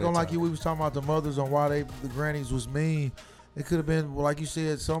 That's the piggyback on like we was talking about the mothers on why the grannies was mean. It could have been, like you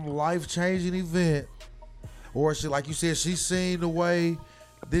said, some life-changing event. Or she, like you said, she seen the way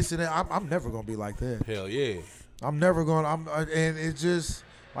this and that. I'm never going to be like that. Hell yeah. I'm never going to, and it just,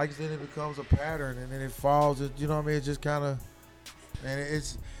 like you said, it becomes a pattern and then it falls, you know what I mean? It just kind of, and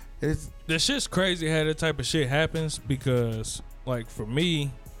it's. The shit's crazy how that type of shit happens because, like, for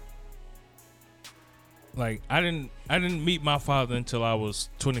me, Like I didn't meet my father until I was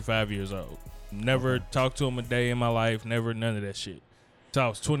 25 years old. Never talked to him a day in my life. Never none of that shit. Till I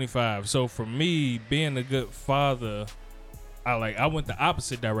was 25. So for me, being a good father, I went the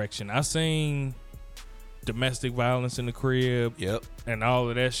opposite direction. I seen domestic violence in the crib. Yep. And all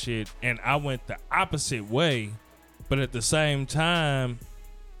of that shit. And I went the opposite way. But at the same time,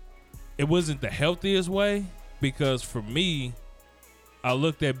 it wasn't the healthiest way, because for me, I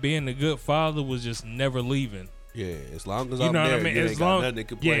looked at being a good father was just never leaving. Yeah, as long as You I'm know there, what I mean? you As ain't long, got nothing to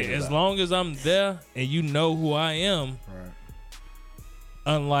complain as about. long as I'm there and you know who I am, Right.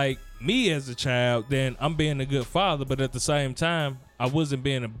 unlike me as a child, then I'm being a good father. But at the same time, I wasn't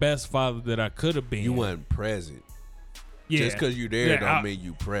being the best father that I could have been. You weren't present. Yeah. Just because you there Yeah, don't mean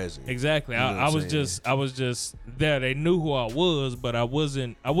you present. Exactly. You know what I I'm was saying? just there. They knew who I was, but I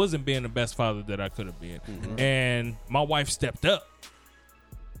wasn't being the best father that I could have been. Mm-hmm. And my wife stepped up.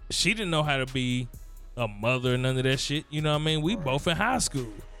 She didn't know how to be a mother, none of that shit. You know what I mean? We both in high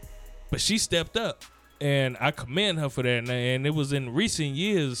school. But she stepped up. And I commend her for that. And it was in recent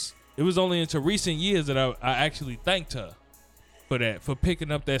years. It was only into recent years that I actually thanked her for that, for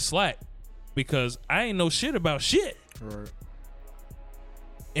picking up that slack. Because I ain't know shit about shit. Right.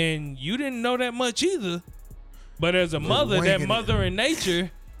 And you didn't know that much either. But as a mother, that winging it. mother in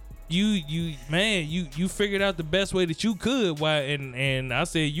nature, you figured out the best way that you could. Why? And I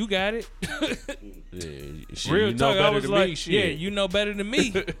said, you got it. Yeah, shit, Real you know talk. I better was than like, me, shit. yeah, you know better than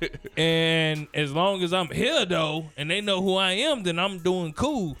me. And as long as I'm here though, and they know who I am, then I'm doing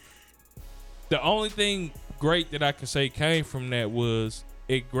cool. The only thing great that I can say came from that was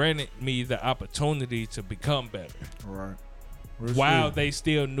it granted me the opportunity to become better. Right. Real While shit. they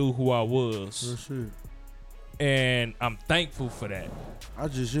still knew who I was. Real shit. And I'm thankful for that. I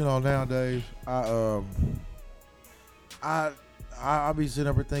just, nowadays, I be sitting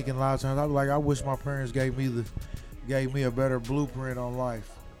up here thinking a lot of times, I be like, I wish my parents gave me a better blueprint on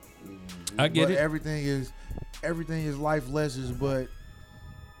life. I get But it. everything is life lessons. But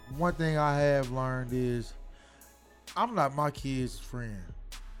one thing I have learned is I'm not my kid's friend,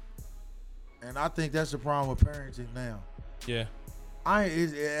 and I think that's the problem with parenting now. Yeah.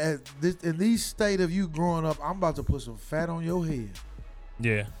 In these state of you growing up, I'm about to put some fat on your head.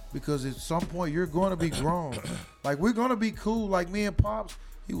 Yeah. Because at some point you're going to be grown. Like, we're going to be cool. Like me and Pops,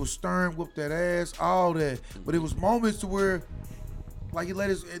 he was stern, whooped that ass, all that. But it was moments to where, like,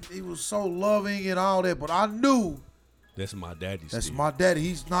 he was so loving and all that. But I knew That's my daddy's. that's my daddy.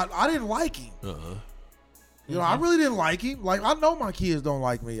 He's not, I didn't like him. Uh-huh. You know, I really didn't like him. Like, I know my kids don't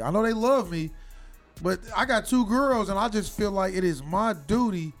like me. I know they love me. But I got 2 girls, and I just feel like it is my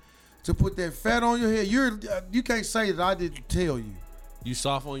duty to put that fat on your head. You can't say that I didn't tell you. You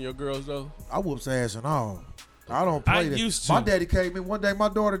soft on your girls though? I whoops ass and all. I don't play I that. used to. My daddy came in one day. My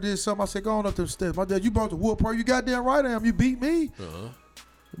daughter did something. I said, "Go on up them steps." My dad, you about to whoop her? You goddamn right I am. You beat me. Uh-huh.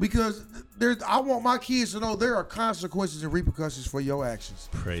 Because I want my kids to know there are consequences and repercussions for your actions.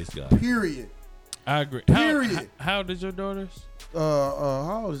 Praise God. Period. I agree. Period. How old is your daughters?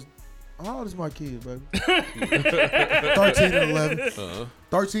 How old is my kid, baby? 13 and 11.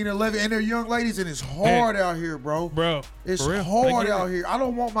 13 and 11, and they're young ladies, and it's hard out here, bro. Bro. It's for real. hard I get out it. here. I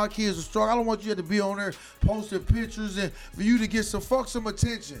don't want my kids to struggle. I don't want you to be on there posting pictures and for you to get some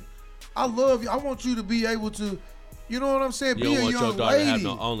attention. I love you. I want you to be able to, you know what I'm saying? You Be don't a want your young daughter to have lady.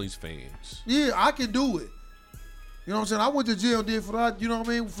 no OnlyFans. Yeah, I can do it. You know what I'm saying? I went to jail, did for that, you know what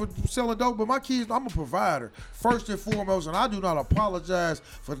I mean, for selling dope. But my kids, I'm a provider, first and foremost, and I do not apologize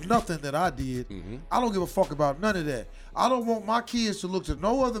for nothing that I did. I don't give a fuck about none of that. I don't want my kids to look to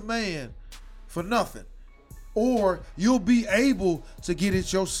no other man for nothing. Or you'll be able to get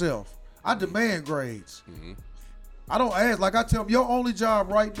it yourself. I demand grades. I don't ask. Like I tell them, your only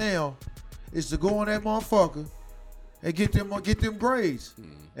job right now is to go on that motherfucker and get them grades.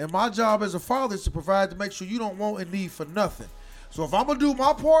 And my job as a father is to provide to make sure you don't want and need for nothing. So if I'm gonna do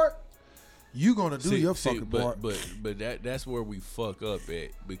my part, you gonna do your fucking part. But that's where we fuck up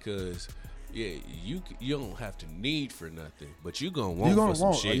at, because yeah, you don't have to need for nothing, but you gonna want for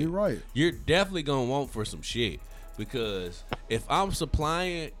some shit. You're right. You're definitely gonna want for some shit, because if I'm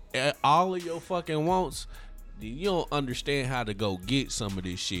supplying all of your fucking wants, you don't understand how to go get some of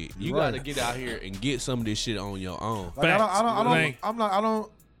this shit. You Right. gotta get out here and get some of this shit on your own. Like, Facts. I don't.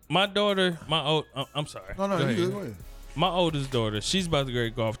 My daughter, I'm sorry. No, Go you ahead. good. Go ahead. My oldest daughter, she's about to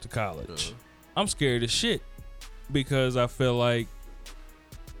go off to college. I'm scared as shit because I feel like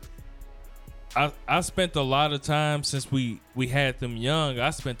I spent a lot of time since we had them young.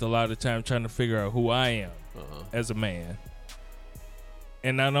 I spent a lot of time trying to figure out who I am as a man.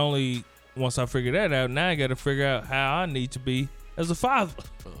 And not only once I figure that out, now I got to figure out how I need to be as a father.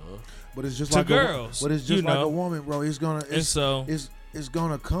 But it's just to like girls. But it's just you like know? a woman, bro. It's gonna. And so It's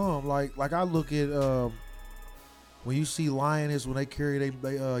gonna come. Like I look at when you see lioness when they carry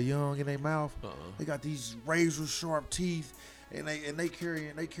they young in their mouth, they got these razor sharp teeth, and they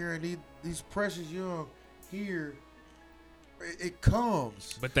carrying these precious young here. It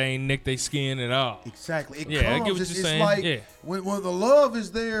comes. But they ain't nick their skin at all. Exactly. It Yeah, I comes. get what It's you're saying. like Yeah. when the love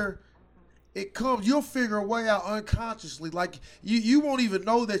is there, it comes. You'll figure a way out unconsciously. Like you won't even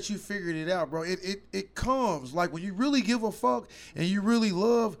know that you figured it out, bro. It comes. Like when you really give a fuck and you really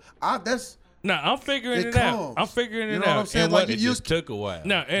love, I'm figuring it out. comes. I'm figuring You it know what I'm out. saying? And like what- you Just took a while.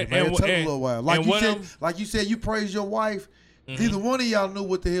 no, and it took a little while. Like and you what said, I'm- you praised your wife. Neither one of y'all knew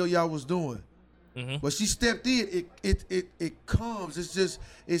what the hell y'all was doing. But she stepped in. It comes.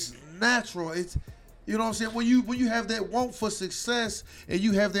 It's natural. It's, you know what I'm saying. When you have that want for success and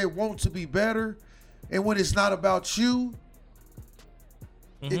you have that want to be better, and when it's not about you,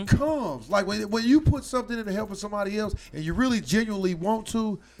 it comes. Like when you put something into helping somebody else and you really genuinely want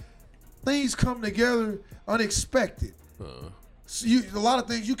to, things come together unexpected. So a lot of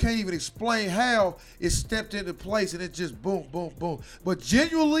things you can't even explain how it stepped into place and it just boom, boom, boom. But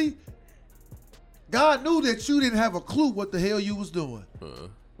genuinely, God knew that you didn't have a clue what the hell you was doing.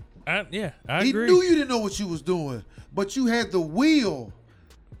 I He agree. knew you didn't know what you was doing, but you had the will.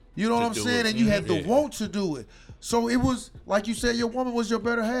 You know what I'm do saying? it. And you had the Yeah. want to do it. So it was, like you said, your woman was your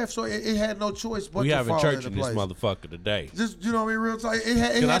better half, so it had no choice but We to having fall church into in this place. motherfucker today. Just, you know what I mean, real talk. It Can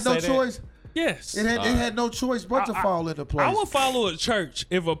I had no say that? choice. Yes. It had no choice but to fall into place. I would follow a church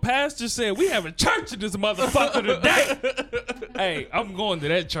if a pastor said we have a church in this motherfucker today. Hey, I'm going to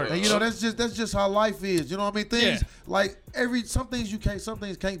that church. And you know, that's just how life is. You know what I mean? Things like some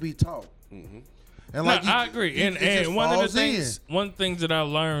things can't be taught. And like I agree. it just And one of the falls in. things that I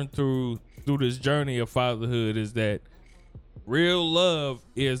learned through this journey of fatherhood is that real love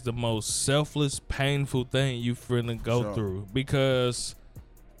is the most selfless, painful thing you finna go through. Because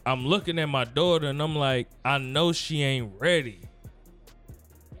I'm looking at my daughter and I'm like, I know she ain't ready,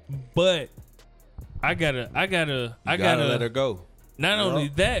 but I gotta let her go. Not only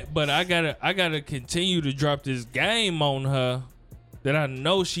that, but I gotta continue to drop this game on her that I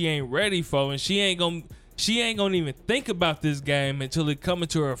know she ain't ready for, and she ain't gonna even think about this game until it come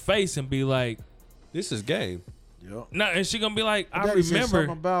into her face and be like, This is game. nah, and she gonna be like, I Daddy said remember.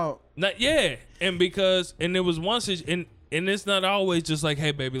 something about And there was one and it's not always just like,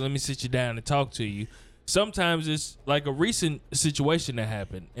 hey baby, let me sit you down and talk to you. Sometimes it's like a recent situation that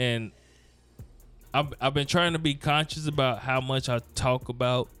happened, and I've been trying to be conscious about how much I talk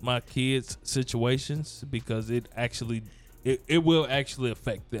about my kids' situations, because it will actually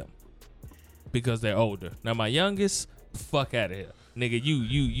affect them because they're older. Now my youngest, fuck out of here, nigga.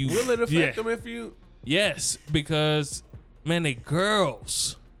 You Will it affect them if you? Yes, because man, they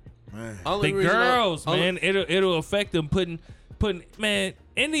girls. Only The reason girls, I- man, it'll affect them putting man,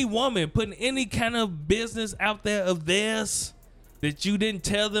 any woman putting any kind of business out there of theirs that you didn't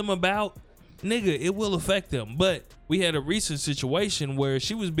tell them about, nigga, it will affect them. But we had a recent situation where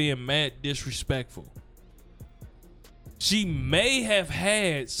she was being mad disrespectful. She may have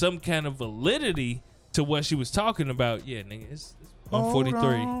had some kind of validity to what she was talking about. Yeah, nigga, it's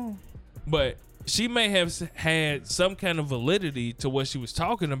 143. But she may have had some kind of validity to what she was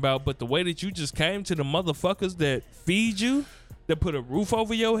talking about, but the way that you just came to the motherfuckers that feed you, that put a roof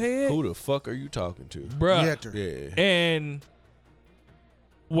over your head, Who the fuck are you talking to? bruh. Hector. Yeah. And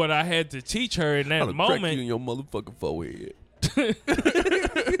what I had to teach her in that I'll crack you in moment, your motherfucking forehead.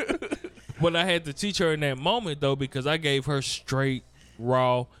 what I had to teach her in that moment though, because I gave her straight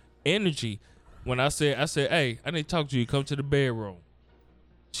raw energy. When I said, hey, I need to talk to you. Come to the bedroom.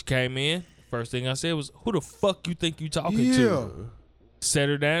 She came in. First thing I said was, who the fuck you think you talking to? Set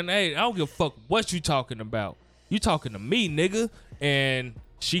her down. Hey, I don't give a fuck what you talking about. You talking to me, nigga. And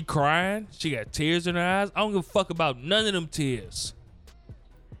she crying. She got tears in her eyes. I don't give a fuck about none of them tears.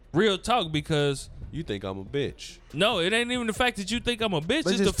 Real talk, because You think I'm a bitch? no, it ain't even the fact that you think I'm a bitch.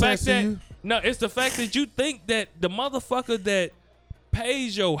 They It's the just fact that testing you? no, it's the fact that you think that the motherfucker that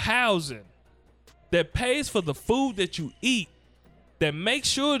pays your housing, that pays for the food that you eat, that makes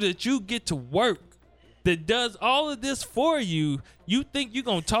sure that you get to work, that does all of this for you, you think you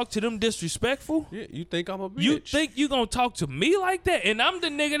gonna talk to them disrespectful? Yeah, you think I'm a bitch? You think you gonna talk to me like that? And I'm the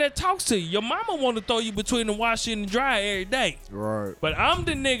nigga that talks to you. Your mama want to throw you between the washer and the dryer every day. Right. But I'm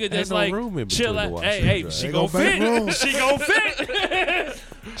the nigga that's no like, room in chill between the out. washer Hey, and hey, dryer. she They gon' gonna make fit. room. She gon' fit.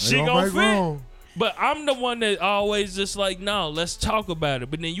 She gonna gon' make fit. room. But I'm the one that always just like, no, let's talk about it.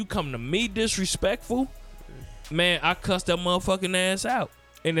 But then you come to me disrespectful, man, I cuss that motherfucking ass out.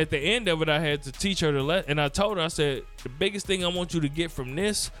 And at the end of it, I had to teach her and I told her, I said, the biggest thing I want you to get from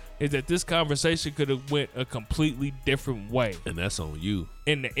this is that this conversation could have went a completely different way. And that's on you.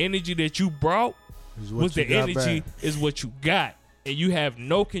 And the energy that you brought was the energy is what you got. And you have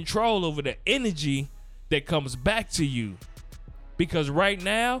no control over the energy that comes back to you. Because right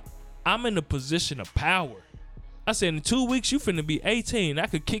now, I'm in a position of power. I said, in 2 weeks, you finna be 18. I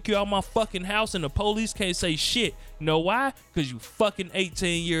could kick you out my fucking house and the police can't say shit. You know why? Because you fucking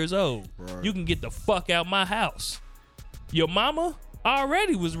 18 years old. Right. You can get the fuck out my house. Your mama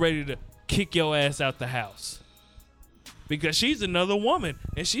already was ready to kick your ass out the house. Because she's another woman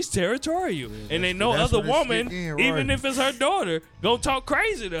and she's territorial. Yeah, and ain't no other woman, right, even if it's her daughter, gonna talk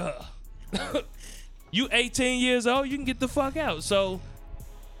crazy to her. You 18 years old, you can get the fuck out. So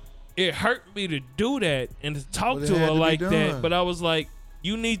it hurt me to do that and to talk to her like that. But I was like,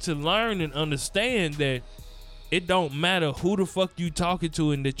 you need to learn and understand that it don't matter who the fuck you talking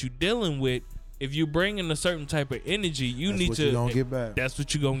to and that you dealing with. If you bring in a certain type of energy, you need to. Gonna get back. That's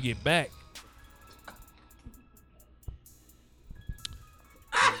what you're gonna get back.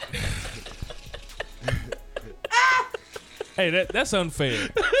 Hey, that's unfair.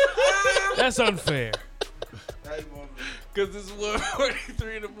 That's unfair. Cause it's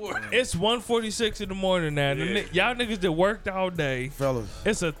 1:43 in the morning. It's 1:46 in the morning now. Yeah. Y'all niggas that worked all day, fellas.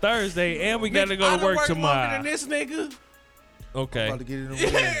 It's a Thursday and we gotta go to work tomorrow. Than this nigga. Okay. I'm about to get in the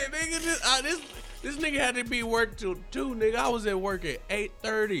nigga, this nigga had to be work till 2, nigga. I was at work at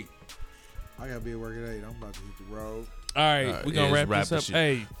 8:30. I gotta be at work at 8. I'm about to hit the road. All right, we gonna wrap this up.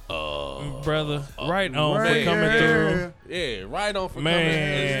 Hey, brother, right on for coming through. Yeah, right on for coming.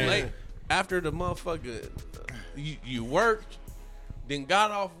 It's late after the motherfucker. You worked, then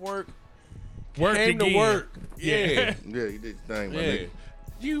got off work, came to work. Yeah, yeah, you did your thing, my nigga.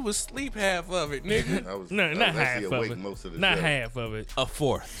 You was sleep half of it, nigga. I was not half of it. Most of the not show. half of it. A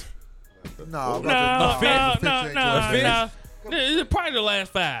fourth. No. It's probably the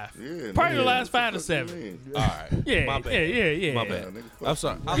last 5. Yeah, probably the last 5 to 7. All right. Yeah, my bad. Yeah. My bad. I'm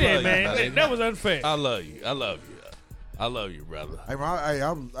sorry. I yeah, love man. You, that was unfair. I love you. I love you, brother.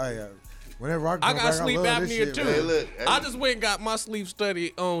 Whenever I got sleep apnea too. Hey, look, I just went and got my sleep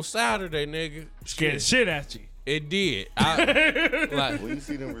study on Saturday, nigga. Scared shit at you. It did. When you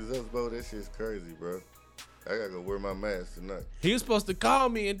see them results, bro, that shit's crazy, bro. I gotta go wear my mask tonight. He was supposed to call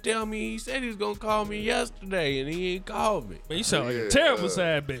me and tell me. He said he was gonna call me yesterday, and he ain't called me. Man, you sound like a terrible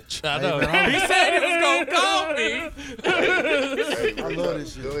side bitch. I know. He said he was gonna call me. Hey, I love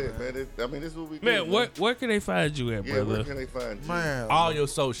this shit. Go ahead, man. This is what we do. Man, where can they find you at, brother? Where can they find you? Man, all your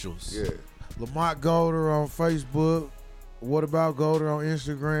socials. Yeah. Lamont Golder on Facebook. What About Golder on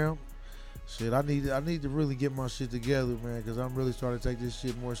Instagram. Shit, I need to really get my shit together, man, because I'm really starting to take this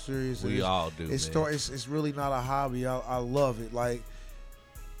shit more serious. We all do, man. It's really not a hobby. I love it. Like,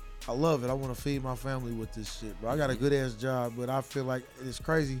 I love it. I want to feed my family with this shit, bro. I got a good-ass job, but I feel like it's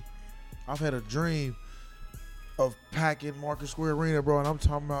crazy. I've had a dream of packing Market Square Arena, bro, and I'm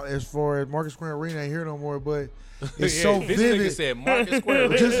talking about as far as Market Square Arena ain't here no more, but it's so vivid. This nigga said Market Square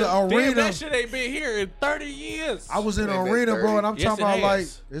Arena. Just an arena. Damn, that shit ain't been here in 30 years. I was in an arena, bro, and I'm talking about like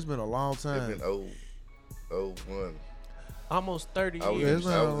it's been a long time. It's been 01. Almost 30 I was years.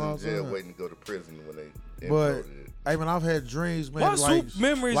 in jail waiting to go to prison when they but imploded it. Hey man, I've had dreams, man. Why like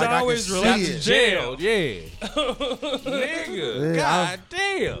memories like always related to jail? Yeah, nigga. God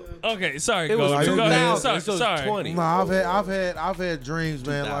damn. Okay, sorry. It was 2000. Sorry. 20. No, I've had dreams,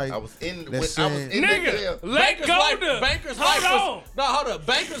 man. Like I was in Nigga, the jail. let go the. Banker's Hold life on. Was, no, hold up.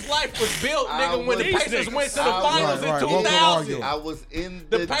 Banker's life was built, nigga, when the was- Pacers went to the I was- finals right, in right. 2000. I was in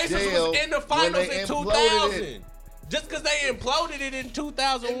the The Pacers jail was in the when finals they in imploded 2000. it. Just because they imploded it in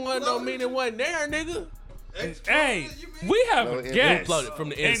 2001 don't mean it wasn't there, nigga. Hey, we have No, a it guest, imploded from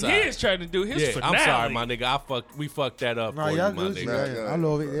the and inside. he is trying to do his Yeah, finale. I'm sorry, my nigga. We fucked that up nah, for y'all you, my good. nigga. Nah, I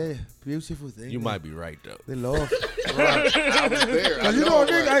love it. Yeah, beautiful thing. You might be right though. They love. I was there. I Cause you know,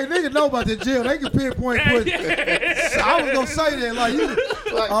 right? nigga know about the jail. They can pinpoint. Put, so I was gonna say that,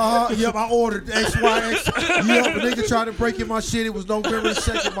 like, yep, I ordered X, Y, X. Yep, a nigga tried to break in my shit. It was November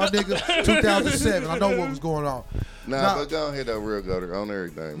 2nd, my nigga, 2007. I know what was going on. Nah, but go ahead, though, real go on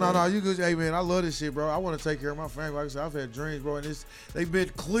everything. No, you good. Hey, man, I love this shit, bro. I want to take care of my family. Like I said, I've had dreams, bro, and they've been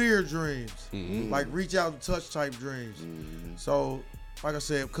clear dreams, like reach out and touch type dreams. So, like I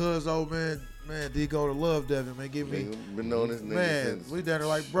said, cuz old man, did go to love Devin, man. Give me, been knowing this nigga man, since we down there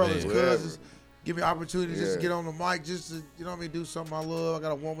like brothers, man, cousins. Give me opportunity just to Yeah. get on the mic, just to, you know what I mean, do something I love. I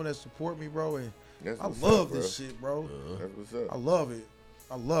got a woman that support me, bro, and That's I what's love up, bro. this shit, bro. That's what's up.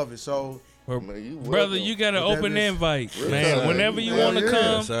 I love it. So, Man, you Brother, welcome. you got an That open is- invite, Real man. time. Whenever you Hell want to yeah. come,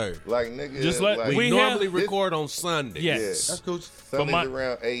 Yes, sir. Like nigga, Just like- We We normally have- record on Sunday. yes. That's cool. Sundays my-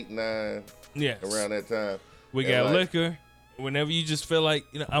 around 8, 9, Yes. around that time. We And got like- liquor. Whenever you just feel like,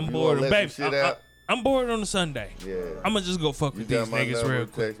 I'm You bored. wanna let Baby, some shit out? I'm bored on a Sunday. Yeah. I'm going to just go fuck You with got these my niggas number, real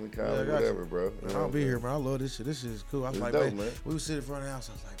quick. text me, call Yeah, I me, got whatever, you. bro. Man, I'll be here, man. I love this shit. This is cool. I was It's like, dope, babe, man. we was sitting in front of the house.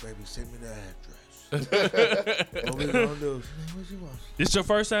 I was like, baby, send me the address. What we gonna do? She like, what you want? This your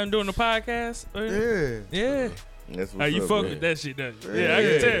first time doing the podcast? Yeah. Yeah. That's How what's you up, fuck man. with that shit, don't you? Yeah. Yeah, I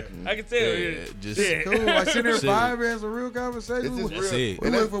can Yeah. tell. I can tell. Yeah, Yeah. just- Yeah. Cool. Like sitting there Shit. vibing, it's a real conversation. It's We just went- real. it.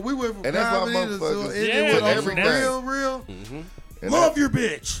 And that's- we went from and that's why comedy to motherfuckers- ending Yeah, with everything. real. and Love your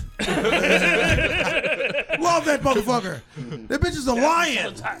bitch. Love that motherfucker. That bitch is a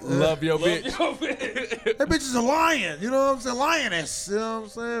lion. Love your bitch. That bitch is a lion. You know what I'm saying? Lioness. You know what I'm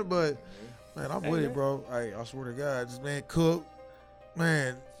saying? But man, I'm with it, bro. Hey, I swear to God, this man Cook,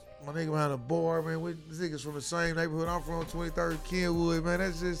 man, my nigga behind the bar, man. This niggas from the same neighborhood I'm from, 23rd Kenwood, man.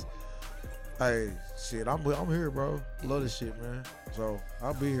 That's just, hey, shit. I'm here, bro. Love this shit, man. So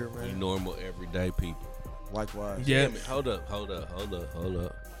I'll be here, We man. normal, everyday people. Likewise. Yeah. Damn it. Hold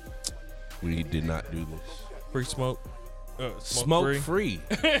up. We did not do this. Free smoke. Smoke free.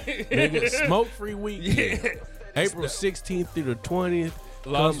 Nigga, smoke free weekend. April 16th through the 20th.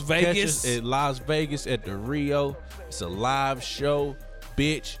 Las Come catch Vegas. us at Las Vegas at the Rio. It's a live show,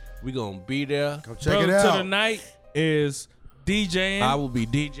 bitch. We gonna be there. Come check Bro, it to the out. night is DJing. I will be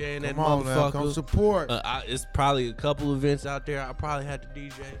DJing that Come on now. motherfucker. Come support. It's probably a couple events out there. I probably have to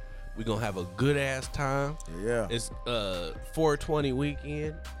DJ. We gonna have a good ass time. Yeah. It's 420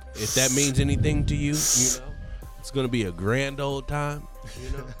 weekend. If that means anything to you, you know, it's gonna be a grand old time.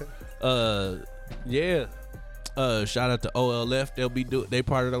 You know, yeah. Shout out to OLF. They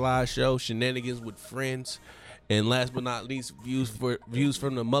part of the live show. Shenanigans with friends, and last but not least, views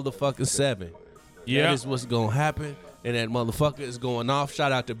from the motherfucking 7. Yeah. That is what's gonna happen. And that motherfucker is going off.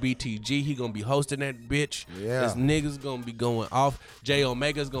 Shout out to BTG. He gonna be hosting that bitch. Yeah. His niggas gonna be going off. J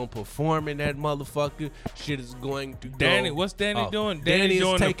Omega's gonna perform in that motherfucker. Shit is going to Danny, go what's Danny off. doing? Danny Danny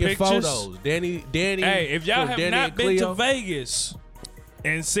doing is the taking pictures? photos. Danny. Hey, if y'all from have Danny not and been Cleo, to Vegas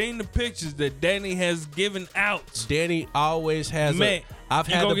and seen the pictures that Danny has given out, Danny always has Man, I've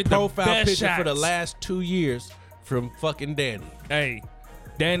you had gonna the get the profile best picture for the shots. last 2 years from fucking Danny. hey,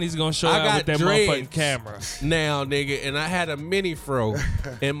 Danny's gonna show I out got with that dreads motherfucking camera. now, nigga, and I had a mini fro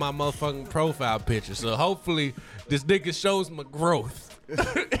in my motherfucking profile picture. So hopefully this nigga shows my growth. He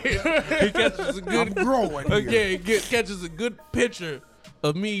catches a I'm good, growing here. catches a good picture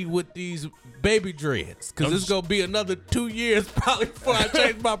of me with these baby dreads, because it's gonna be another 2 years probably before I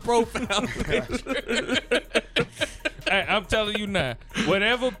change my profile picture. Hey, I'm telling you now,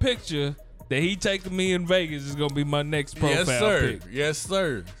 whatever picture that he taking me in Vegas is gonna be my next profile Yes, sir. pic. Yes,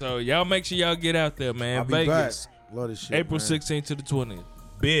 sir. So y'all make sure y'all get out there, man. I'll be Vegas, back. Love this shit. April man. 16th to the 20th.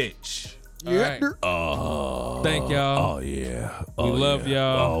 Bitch. Yeah. All right. Thank y'all. Oh yeah. We love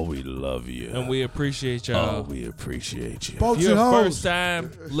y'all. Oh, we love you. And we appreciate y'all. Oh, we appreciate you. Folks If you're and a hoes. first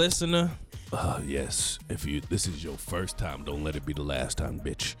time listener, Yes. If this is your first time, don't let it be the last time,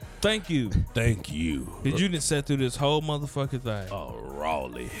 bitch. thank you. Thank you. Did you done sat through this whole motherfucking thing?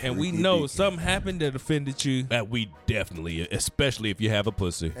 Rawly. And we know something happened that offended you, that we definitely, especially if you have a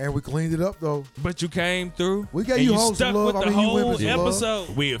pussy. And we cleaned it up though. but you came through. We gave and you you hoes some stuck love. with I the mean, you whole women some love. episode.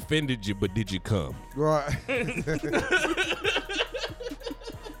 We offended you, but did you come? Right. And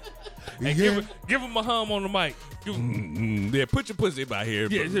Yeah. give him a hum on the mic. Give him, Yeah, put your pussy by here.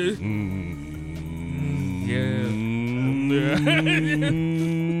 yeah, but- yeah.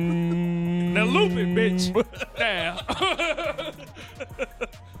 Now loop it, bitch.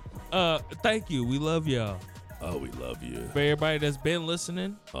 Now. Thank you. We love y'all. Oh, we love you. For everybody that's been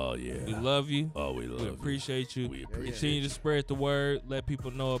listening, Oh, yeah. we love you. Oh, we love We you. appreciate you. We appreciate Continue to spread the word. Let people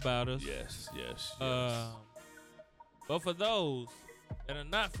know about us. Yes, yes. But for those that are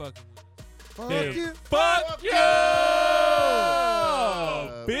not fucking with us, Fuck then you. fuck you,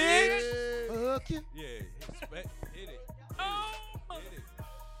 bitch. Fuck you. Yeah.